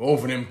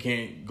 both of them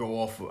can't go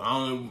off. I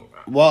don't know.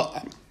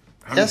 Well,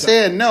 yes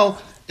and no.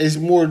 It's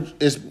more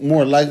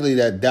likely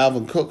that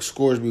Dalvin Cook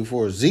scores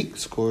before Zeke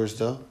scores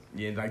though.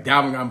 Yeah, like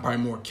Dalvin got probably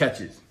more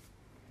catches.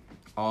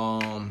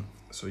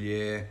 So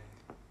yeah,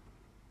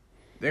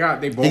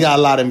 they both. He got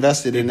a lot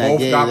invested in that both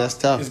game. That's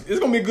tough. It's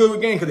gonna be a good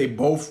game because they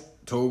both.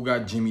 Tobe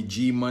got Jimmy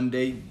G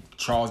Monday.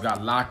 Charles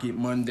got Lockett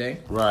Monday.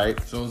 Right.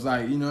 So it's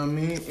like, you know what I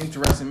mean?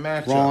 Interesting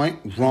matchup.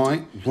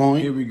 Right.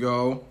 Here we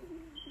go.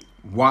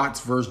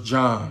 Watts versus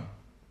John.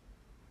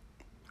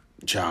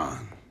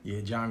 John.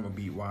 Yeah, John gonna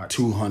beat Watts.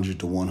 200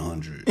 to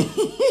 100.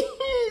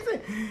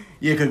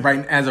 Yeah,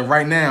 because as of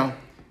right now,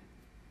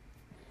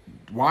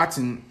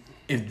 Watson,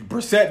 if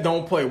Brissett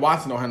don't play,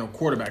 Watson don't have no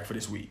quarterback for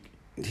this week.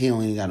 He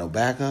don't even got no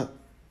backup.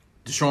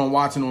 Deshaun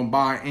Watson on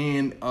bye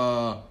and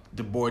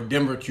the boy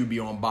Denver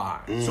QB on bye.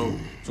 So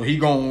he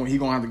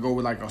gonna have to go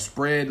with like a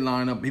spread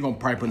lineup. He gonna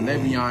probably put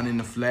Le'Veon in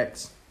the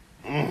flex.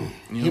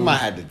 He might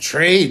have to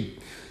trade.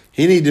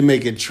 He need to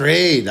make a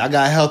trade. I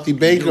got Healthy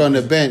Baker on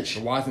the bench.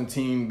 The Watson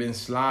team been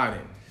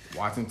sliding.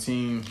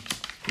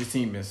 His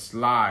team been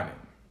sliding.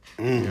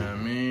 You know what I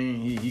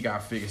mean? He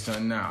got to figure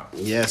something out.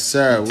 Yes,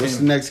 sir. What's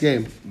the next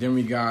game? Then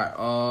we got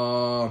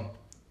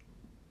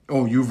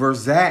you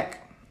versus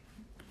Zach.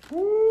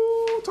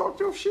 Ooh, talk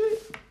your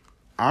shit.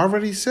 I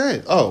already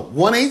said.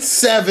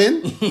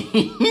 187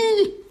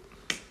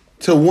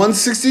 to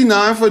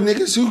 169 for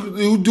niggas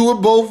who do it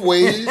both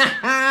ways.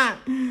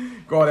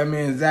 Call that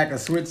man Zach a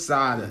switch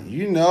sider.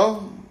 You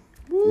know.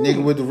 Woo.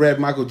 Nigga with the red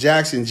Michael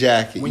Jackson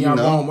jacket. When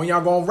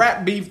y'all going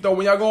rap beef though?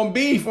 When y'all going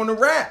beef on the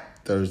rap?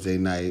 Thursday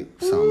night,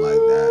 something like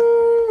that.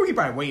 Ooh, he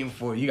probably waiting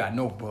for you. You got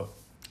notebook.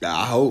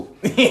 I hope.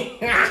 You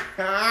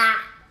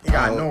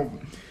got no.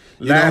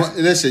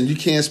 Listen, you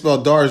can't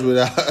spell DARS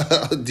without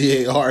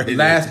DAR.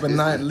 Last but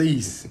not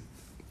least,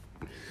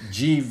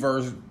 G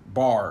versus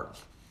Barb.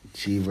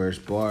 G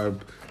versus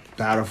Barb.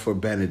 Battle for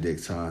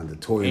Benedict, huh? The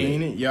toilet.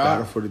 Ain't it, y'all?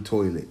 Battle for the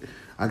toilet.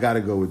 I got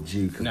to go with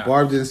G because Nah.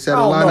 Barb didn't set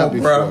a lineup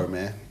before,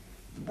 man.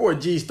 Boy,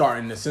 G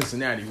starting the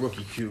Cincinnati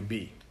rookie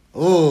QB.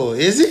 Oh,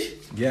 is he?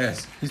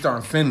 Yes, he's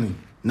starting Finley.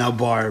 Now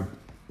Barb.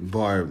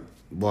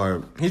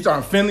 He's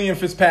starting Finley and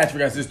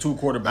Fitzpatrick as his two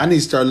quarterbacks. I need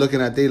to start looking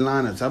at their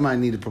lineups. I might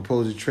need to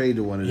propose a trade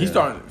to one of them. He's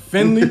starting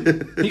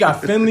Finley. He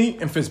got Finley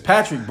and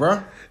Fitzpatrick,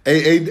 bro.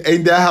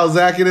 Ain't that how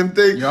Zach and him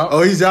think? Yup.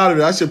 Oh, he's out of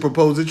it. I should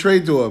propose a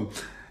trade to him.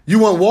 You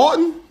want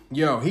Walton?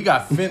 Yo, he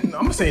got Finley.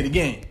 I'm going to say it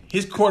again.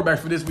 His quarterback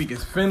for this week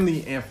is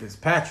Finley and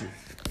Fitzpatrick.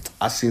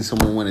 I seen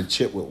someone win a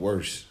chip with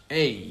worse.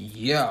 Hey,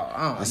 yo.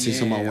 I see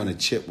someone win a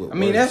chip with worse. I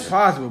mean, that's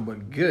possible,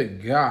 but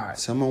good God.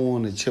 Someone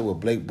won a chip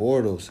with Blake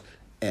Bortles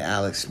and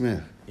Alex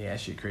Smith. Yeah, that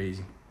shit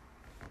crazy.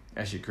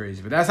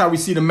 But that's how we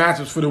see the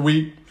matchups for the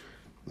week.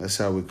 That's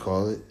how we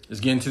call it.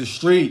 Let's get into the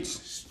streets.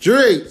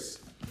 Streets.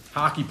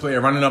 Hockey player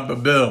running up the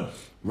bill.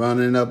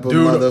 Running up a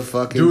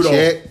motherfucking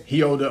check.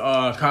 He owed the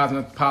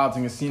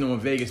Cosmopolitan Casino in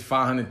Vegas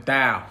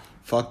 $500,000.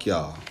 Fuck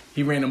y'all.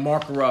 He ran the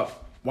marker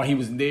up while he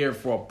was there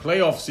for a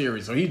playoff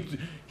series. So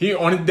he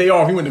on his day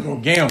off, he went to go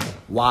gamble.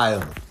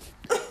 Wild.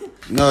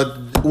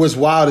 No, what's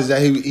wild is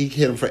that he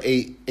hit him for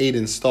eight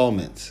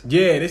installments.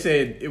 Yeah, they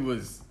said it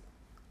was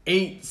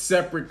 8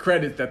 separate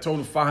credits that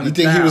totaled $500,000. You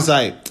think he was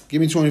like,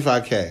 give me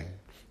 $25K?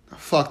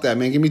 Fuck that,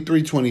 man. Give me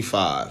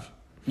 $325.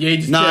 Yeah, he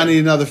just I need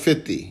another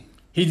 50.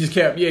 He just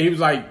kept. Yeah, he was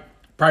like,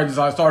 probably just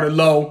I started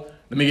low.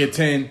 Let me get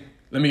 10.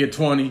 Let me get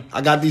 20. I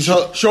got these.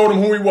 Showed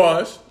him who he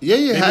was. Yeah,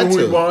 you had knew to.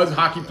 who he was.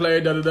 Hockey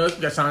player.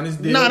 Got signed his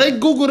deal. Nah, they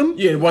Googled him.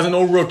 Yeah, it wasn't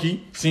no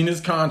rookie. Seen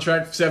his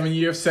contract, 7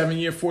 year,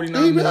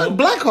 49 million.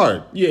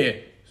 Blackheart. Yeah,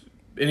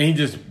 and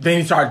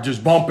he started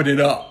just bumping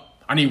it up.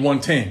 I need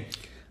 110.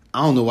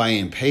 I don't know why he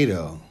ain't pay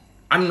though.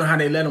 I don't know how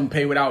they let him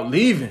pay without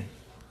leaving.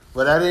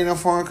 But that ain't a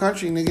foreign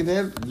country,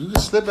 nigga. You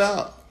can slip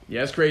out.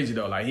 Yeah, it's crazy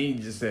though. Like he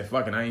just said,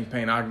 "Fucking, I ain't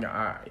paying."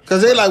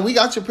 Cause they like, we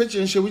got your picture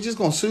and shit. We just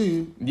gonna sue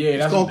you. Yeah,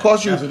 that's gonna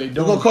cost you. That's what they doing.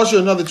 It's gonna cost you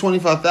another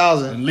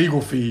 $25,000. And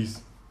legal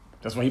fees.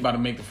 That's why he about to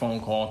make the phone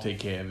call, take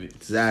care of it.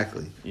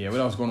 Exactly. Yeah, what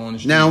else going on in the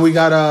street? Now we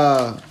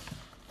got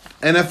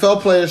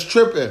NFL players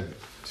tripping.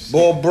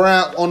 Ball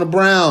Brown on the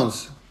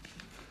Browns.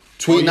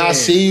 Tweeting, I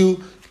see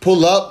you.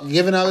 Pull up,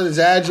 giving out his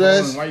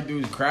address. White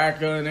dude's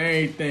cracker and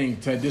everything.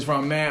 This where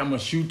I'm at, I'm gonna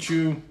shoot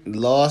you.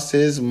 Lost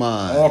his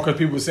mind. All because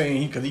people were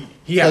saying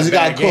he had a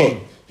bad game.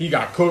 Cooked. He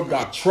got cooked,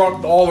 got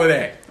trucked, all of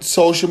that.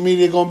 Social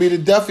media gonna be the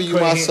death of you,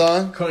 my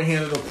son. Couldn't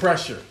handle the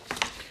pressure.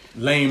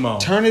 Lame-o.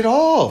 Turn it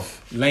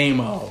off.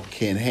 Lame-o.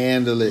 Can't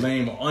handle it.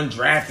 Lame-o.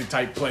 Undrafted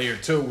type player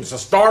too. It's a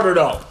starter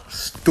though.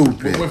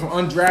 Stupid. Went from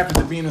undrafted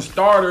to being a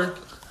starter.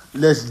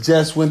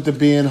 Just went to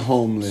being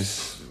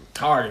homeless.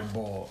 Retarded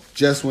ball.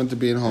 Just went to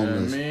being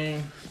homeless. You know what I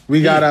mean?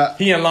 We got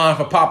He in line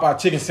for Popeye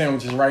chicken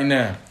sandwiches right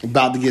now.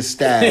 about to get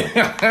stabbed.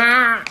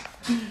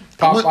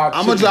 Popeye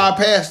I'm gonna drive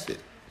past it.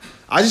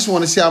 I just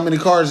want to see how many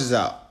cars is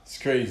out. It's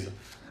crazy.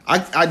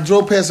 I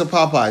drove past the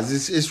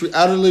Popeyes. It's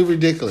utterly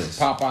ridiculous.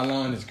 Popeye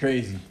line is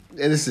crazy.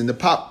 Hey, listen,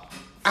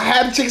 I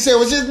had a chicken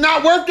sandwich. It's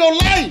not worth your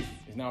life.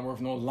 It's not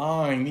worth no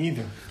line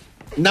either.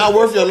 Not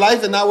worth your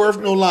life and not worth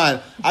no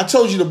line. I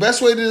told you the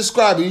best way to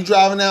describe it. You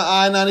driving down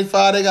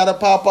I-95, they got a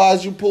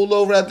Popeyes. You pull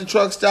over at the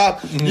truck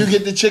stop. Mm-hmm. You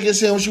get the chicken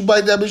sandwich. You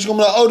bite that bitch. You're going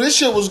to be like, oh, this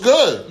shit was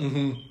good.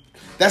 Mm-hmm.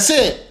 That's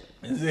it.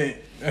 That's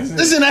it.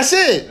 Listen, that's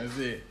it. That's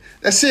it.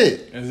 That's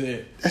it. That's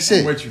it. That's it.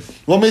 I'm with you.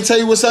 Want me to tell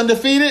you what's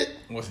undefeated?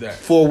 What's that?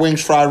 4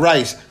 Wings Fried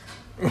Rice.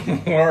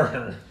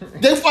 Word.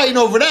 They fighting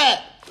over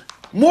that.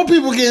 More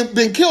people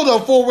been killed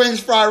on 4 Wings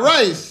Fried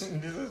Rice.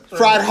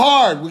 Fried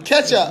hard with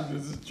ketchup.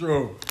 This is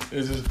true.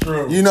 This is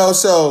true. You know,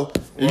 so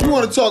if you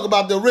want to talk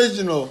about the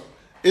original,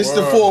 it's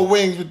the 4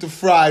 Wings with the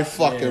fried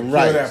fucking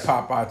rice. That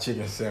Popeye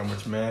chicken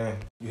sandwich, man.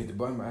 You hit the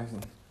button by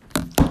accident.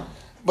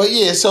 But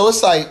yeah, so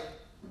it's like,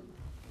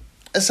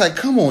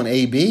 come on,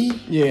 AB.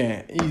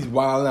 Yeah, he's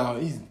wild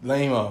out. He's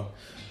lame-o.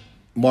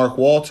 Mark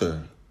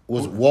Walton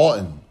was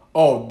Walton.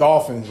 Oh,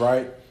 Dolphins,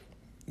 right?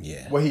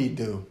 Yeah. What he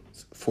do?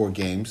 4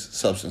 games,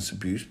 substance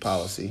abuse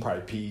policy.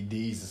 Probably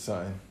PEDs or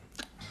something.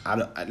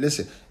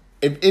 Listen,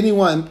 if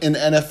anyone in the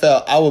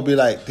NFL, I would be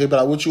like, they'd be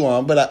like, what you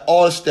on? But like,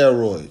 all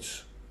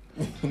steroids.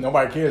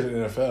 Nobody cares in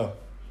the NFL.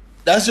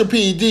 That's your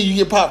PED. You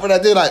get popped for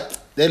that. They're like,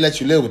 they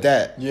let you live with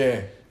that.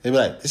 Yeah. They be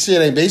like, this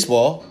shit ain't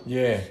baseball.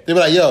 Yeah. They be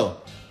like, yo,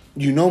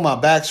 you know my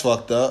back's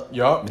fucked up.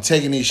 Yup. Been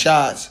taking these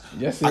shots.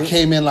 Yes, I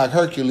came in like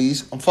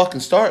Hercules. I'm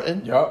fucking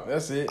starting. Yup,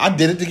 that's it. I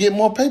did it to get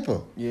more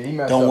paper. Yeah, he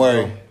messed Don't up.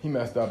 worry. Though. He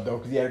messed up, though,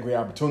 because he had a great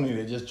opportunity.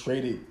 They just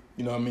traded,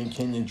 you know what I mean,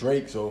 Kenyon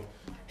Drake, so.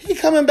 He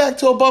coming back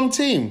to a bum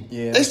team.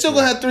 Yeah, they still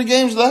gonna have 3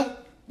 games left.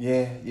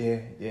 Yeah.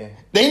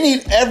 They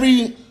need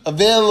every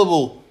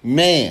available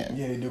man.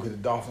 Yeah, they do, because the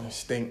Dolphins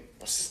stink.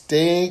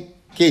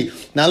 Stinky.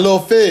 Now, Lil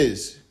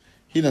Fizz,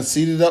 he done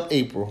seeded up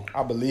April.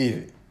 I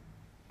believe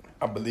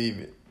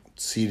it.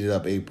 Seeded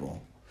up April.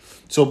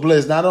 So,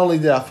 Blizz, not only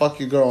did I fuck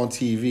your girl on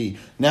TV,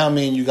 now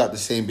me and you got the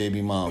same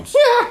baby moms.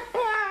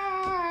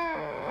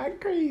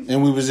 Crazy.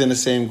 And we was in the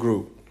same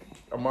group.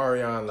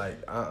 Omarion, like,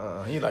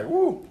 he like,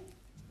 woo.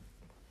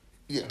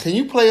 Yeah, can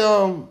you play,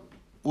 how's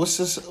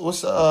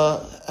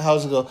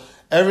it go?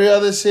 Every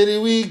other city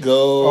we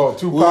go, Oh,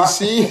 Tupac. we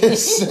see and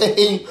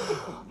say,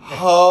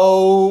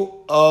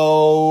 ho,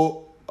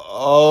 oh,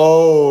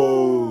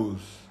 oh.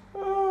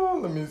 Oh,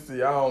 let me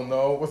see. I don't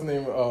know. What's the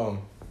name?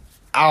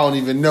 I don't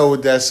even know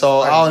what that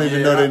song. I don't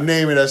even know the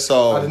name of that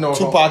song. I just know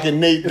Tupac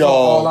and Nate It's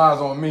All Dogg.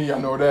 Eyes on Me. I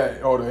know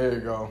that. Oh, there you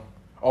go.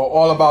 Oh,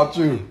 All About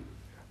You.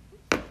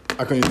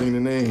 I couldn't think of the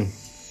name.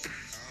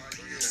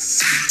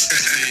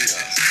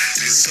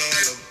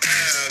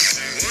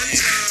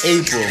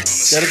 April.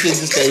 Dedicate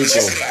this to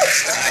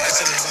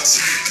April.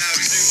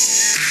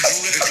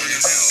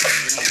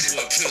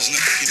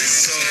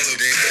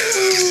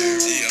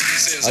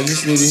 I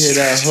just need to hear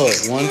that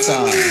hook one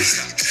time.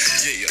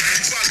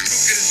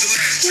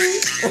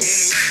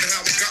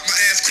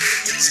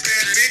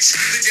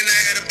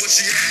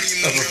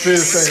 That's a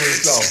Fizz singing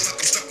himself.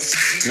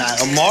 Now,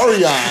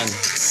 Omarion.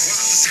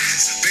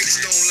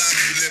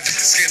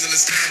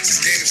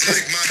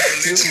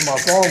 This was my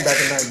song back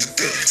in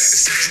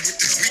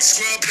 96.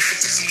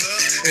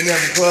 In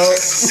that club.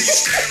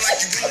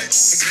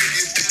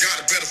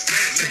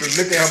 The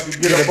liquor help you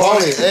get up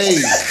on it.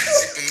 Hey.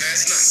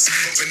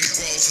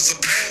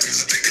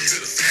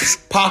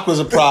 Pac was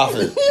a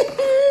prophet.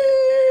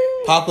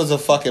 Pac was a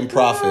fucking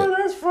prophet. Oh,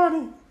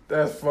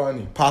 that's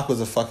funny. Pac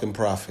was a fucking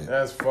prophet.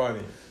 That's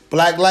funny.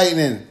 Black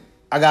Lightning,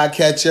 I gotta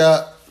catch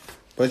up.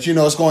 But you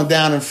know it's going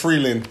down in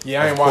Freeland.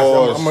 Yeah, I ain't of watching.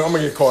 course. I'm gonna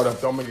get caught up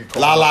though.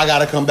 Lala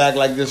gotta come back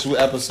like this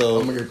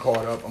episode. I'm gonna get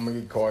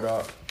caught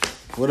up.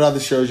 What other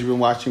shows you been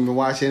watching? Been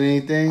watching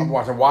anything? I'm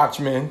watching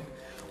Watchmen.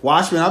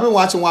 Watchmen. I've been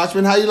watching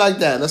Watchmen. How you like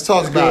that? Let's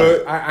talk about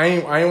Good. it. I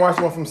ain't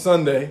watching one from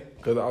Sunday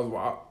because I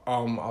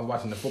was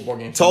watching the football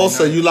game. Tulsa,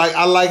 Sunday night.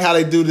 I like how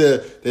they do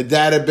the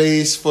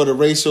database for the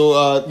racial.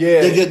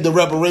 Yeah. They get the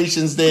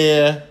reparations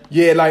there.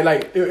 Yeah,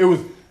 like it was.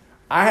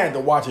 I had to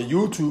watch a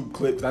YouTube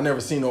clip because I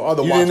never seen no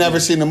other. You Watchmen. didn't ever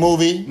seen the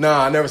movie?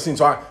 Nah, I never seen.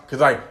 So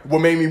what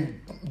made me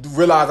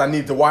realize I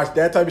needed to watch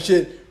that type of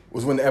shit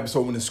was when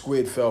the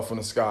squid fell from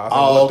the sky. I was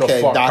like, what okay,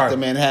 the fuck? Dr.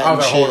 Manhattan I was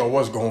like, shit. hold on,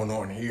 what's going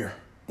on here?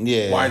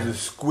 Yeah. Why is the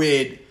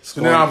squid?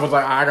 So then I was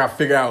like, I gotta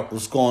figure out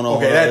What's going on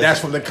Okay, with us. that's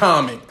from the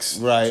comics,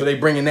 Right. So they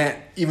bringing that,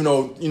 even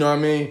though you know what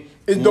I mean.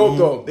 It's dope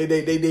though.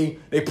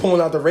 They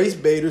pulling out the race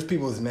baiters.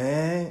 People's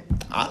man.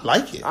 I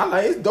like it. I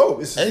like it's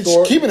dope. It's It's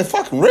historic. keeping it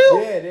fucking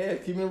real. Yeah,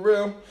 keeping it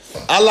real.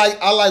 I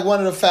like one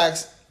of the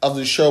facts of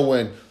the show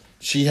when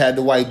she had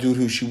the white dude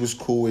who she was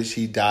cool with.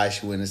 She died.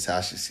 She went in his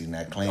house. She seen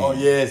that claim. Oh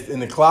yeah, it's in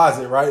the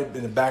closet, right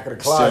in the back of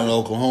the closet. Still in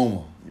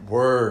Oklahoma.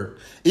 Word.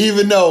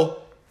 Even though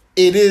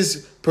it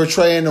is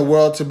portraying the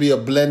world to be a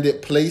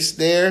blended place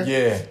there.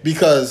 Yeah.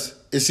 Because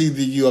it's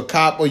either you a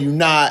cop or you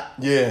not.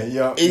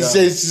 Yeah. It's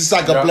just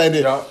like a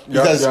blended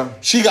because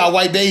she got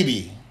white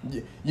baby.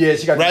 Yeah,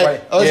 she got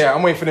Right? right. Yeah,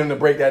 I'm waiting for them to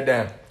break that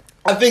down.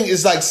 I think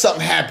it's like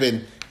something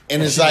happened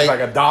and it's She just, like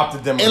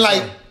adopted them. or and like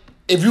something.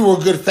 if you were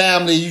a good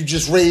family, you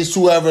just raised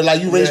whoever,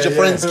 like you raised your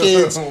friends'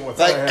 kids. Something Like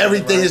happened,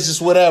 everything right? is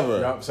just whatever.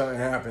 Yup, something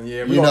happened.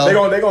 Yeah, You know?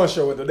 they're gonna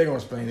show it. They're gonna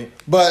explain it.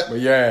 But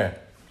yeah,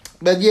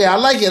 yeah, I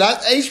like it.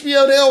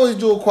 HBO, they always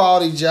do a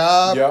quality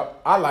job.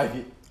 yup, I like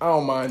it. I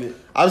don't mind it.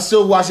 I'm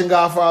still watching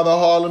Godfather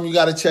Harlem. You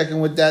got to check in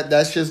with that.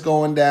 That shit's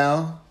going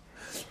down.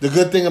 The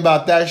good thing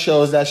about that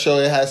show is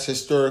it has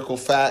historical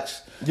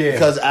facts. Yeah.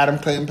 Because Adam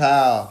Clayton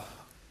Powell,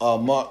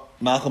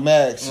 Malcolm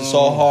X, it's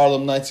all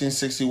Harlem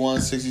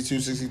 1961,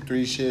 62,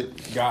 63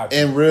 shit. Gotcha.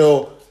 And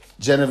real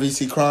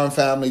Genovese crime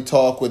family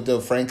talk with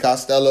the Frank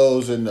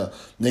Costellos and the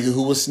nigga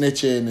who was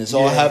snitching. It's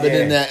all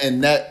happening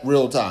in that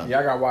real time.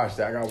 Yeah, I gotta watch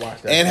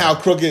that. And how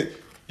crooked,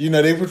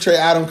 they portray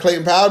Adam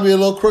Clayton Powell to be a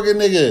little crooked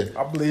nigga.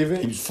 I believe He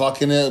it. was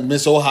fucking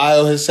Miss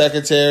Ohio, his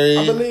secretary.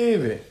 I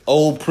believe it.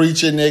 Old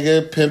preacher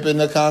nigga, pimping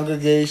the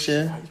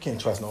congregation. You can't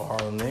trust no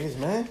Harlem niggas,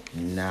 man.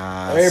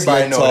 Nah,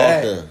 Everybody slick know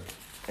talker. that.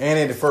 And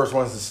they the first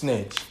ones to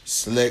snitch.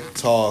 Slick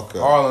talker.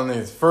 Harlem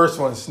niggas, first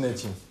ones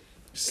snitching.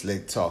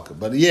 Slick talker.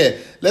 But yeah,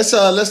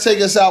 let's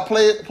take us out.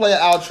 Play an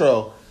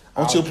outro.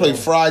 I want you to play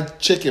Fried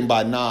Chicken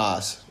by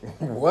Nas.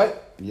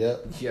 What?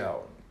 Yep.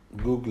 Yo.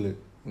 Google it.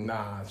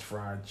 Nas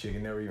fried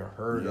chicken. Never even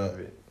heard of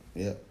it.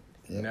 Yep.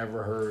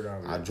 Never heard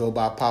of it. I drove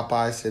by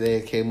Popeyes today.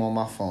 It came on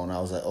my phone. I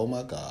was like, oh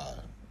my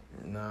God.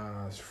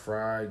 Nas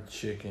fried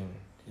chicken.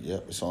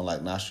 Yep. It's on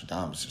like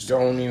Nostradamus. Or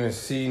Don't even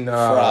see Nas.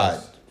 fried.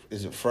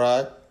 Is it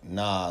fried?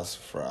 Nas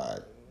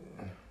fried.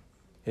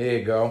 Here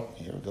you go.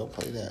 Here we go.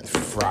 Play that.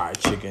 Fried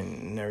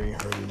chicken. Never even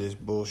heard of this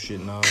bullshit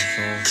Nas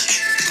song.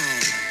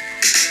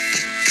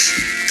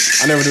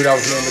 I never knew that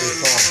was the name of this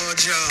song.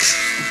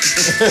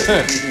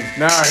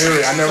 Now I hear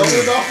it. I never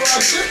knew.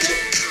 Fried chicken?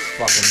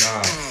 Fucking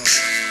Nas.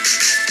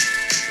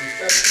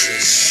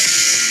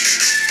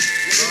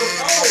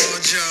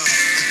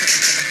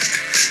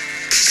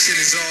 Shit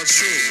is all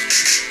true.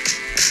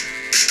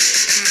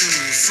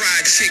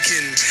 Fried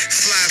chicken,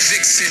 fly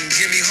vixen,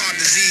 give me heart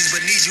disease,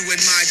 but need you in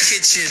my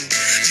kitchen.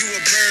 You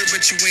a bird,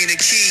 but you ain't a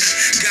key.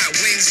 Got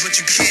wings, but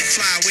you can't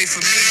fly away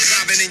from me.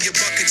 Driving in your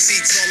bucket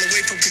seats all the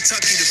way from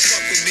Kentucky to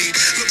fuck with me.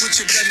 Look what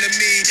you done to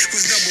me,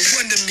 was number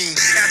one to me.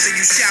 After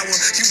you shower,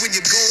 you in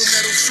your gold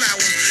medal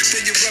flower.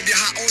 Then you rub your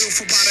hot oil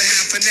for about a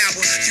half an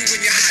hour. You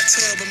in your hot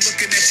tub, I'm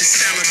looking at you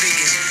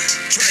salivating.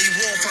 Dry you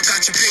off, I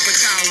got your paper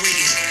towel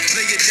waiting.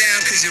 Lay it down,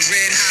 cause you're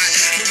red hot.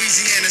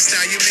 Louisiana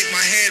style, you make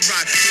my head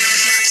rot. When I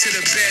flop to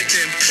the bed,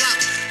 then plop.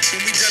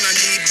 When we done, I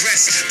need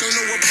rest. Don't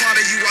know what part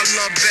of you I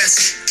love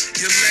best.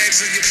 Your legs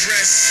or your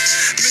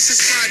breasts.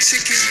 Mrs. Fried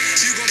Chicken,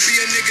 you gon' be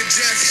a nigga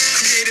deaf.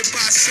 Created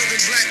by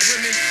serving black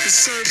women to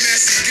serve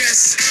massive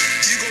guests.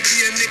 You gon'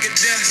 be a nigga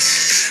deaf.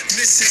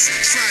 Mrs.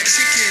 Fried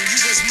Chicken, you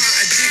was my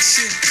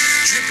addiction.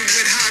 Dripping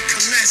with hot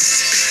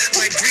cholesterol.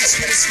 Like Greece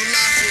with his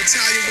falafel,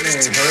 Italian with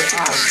his tomato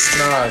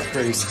pasta. Nas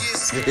crazy.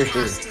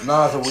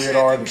 Nas a weird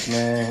artist,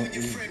 man.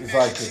 It's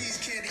like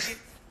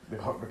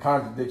the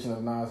contradiction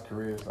of Nas'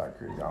 career is like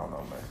crazy. I don't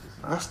know, man.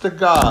 That's the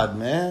God,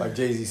 man. Like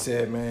Jay-Z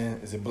said, man,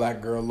 is a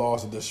black girl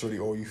lost or does Shorty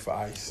owe you for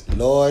ice?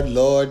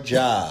 Lord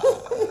Jah.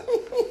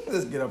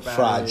 Let's get up out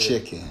Fried of here.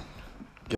 chicken.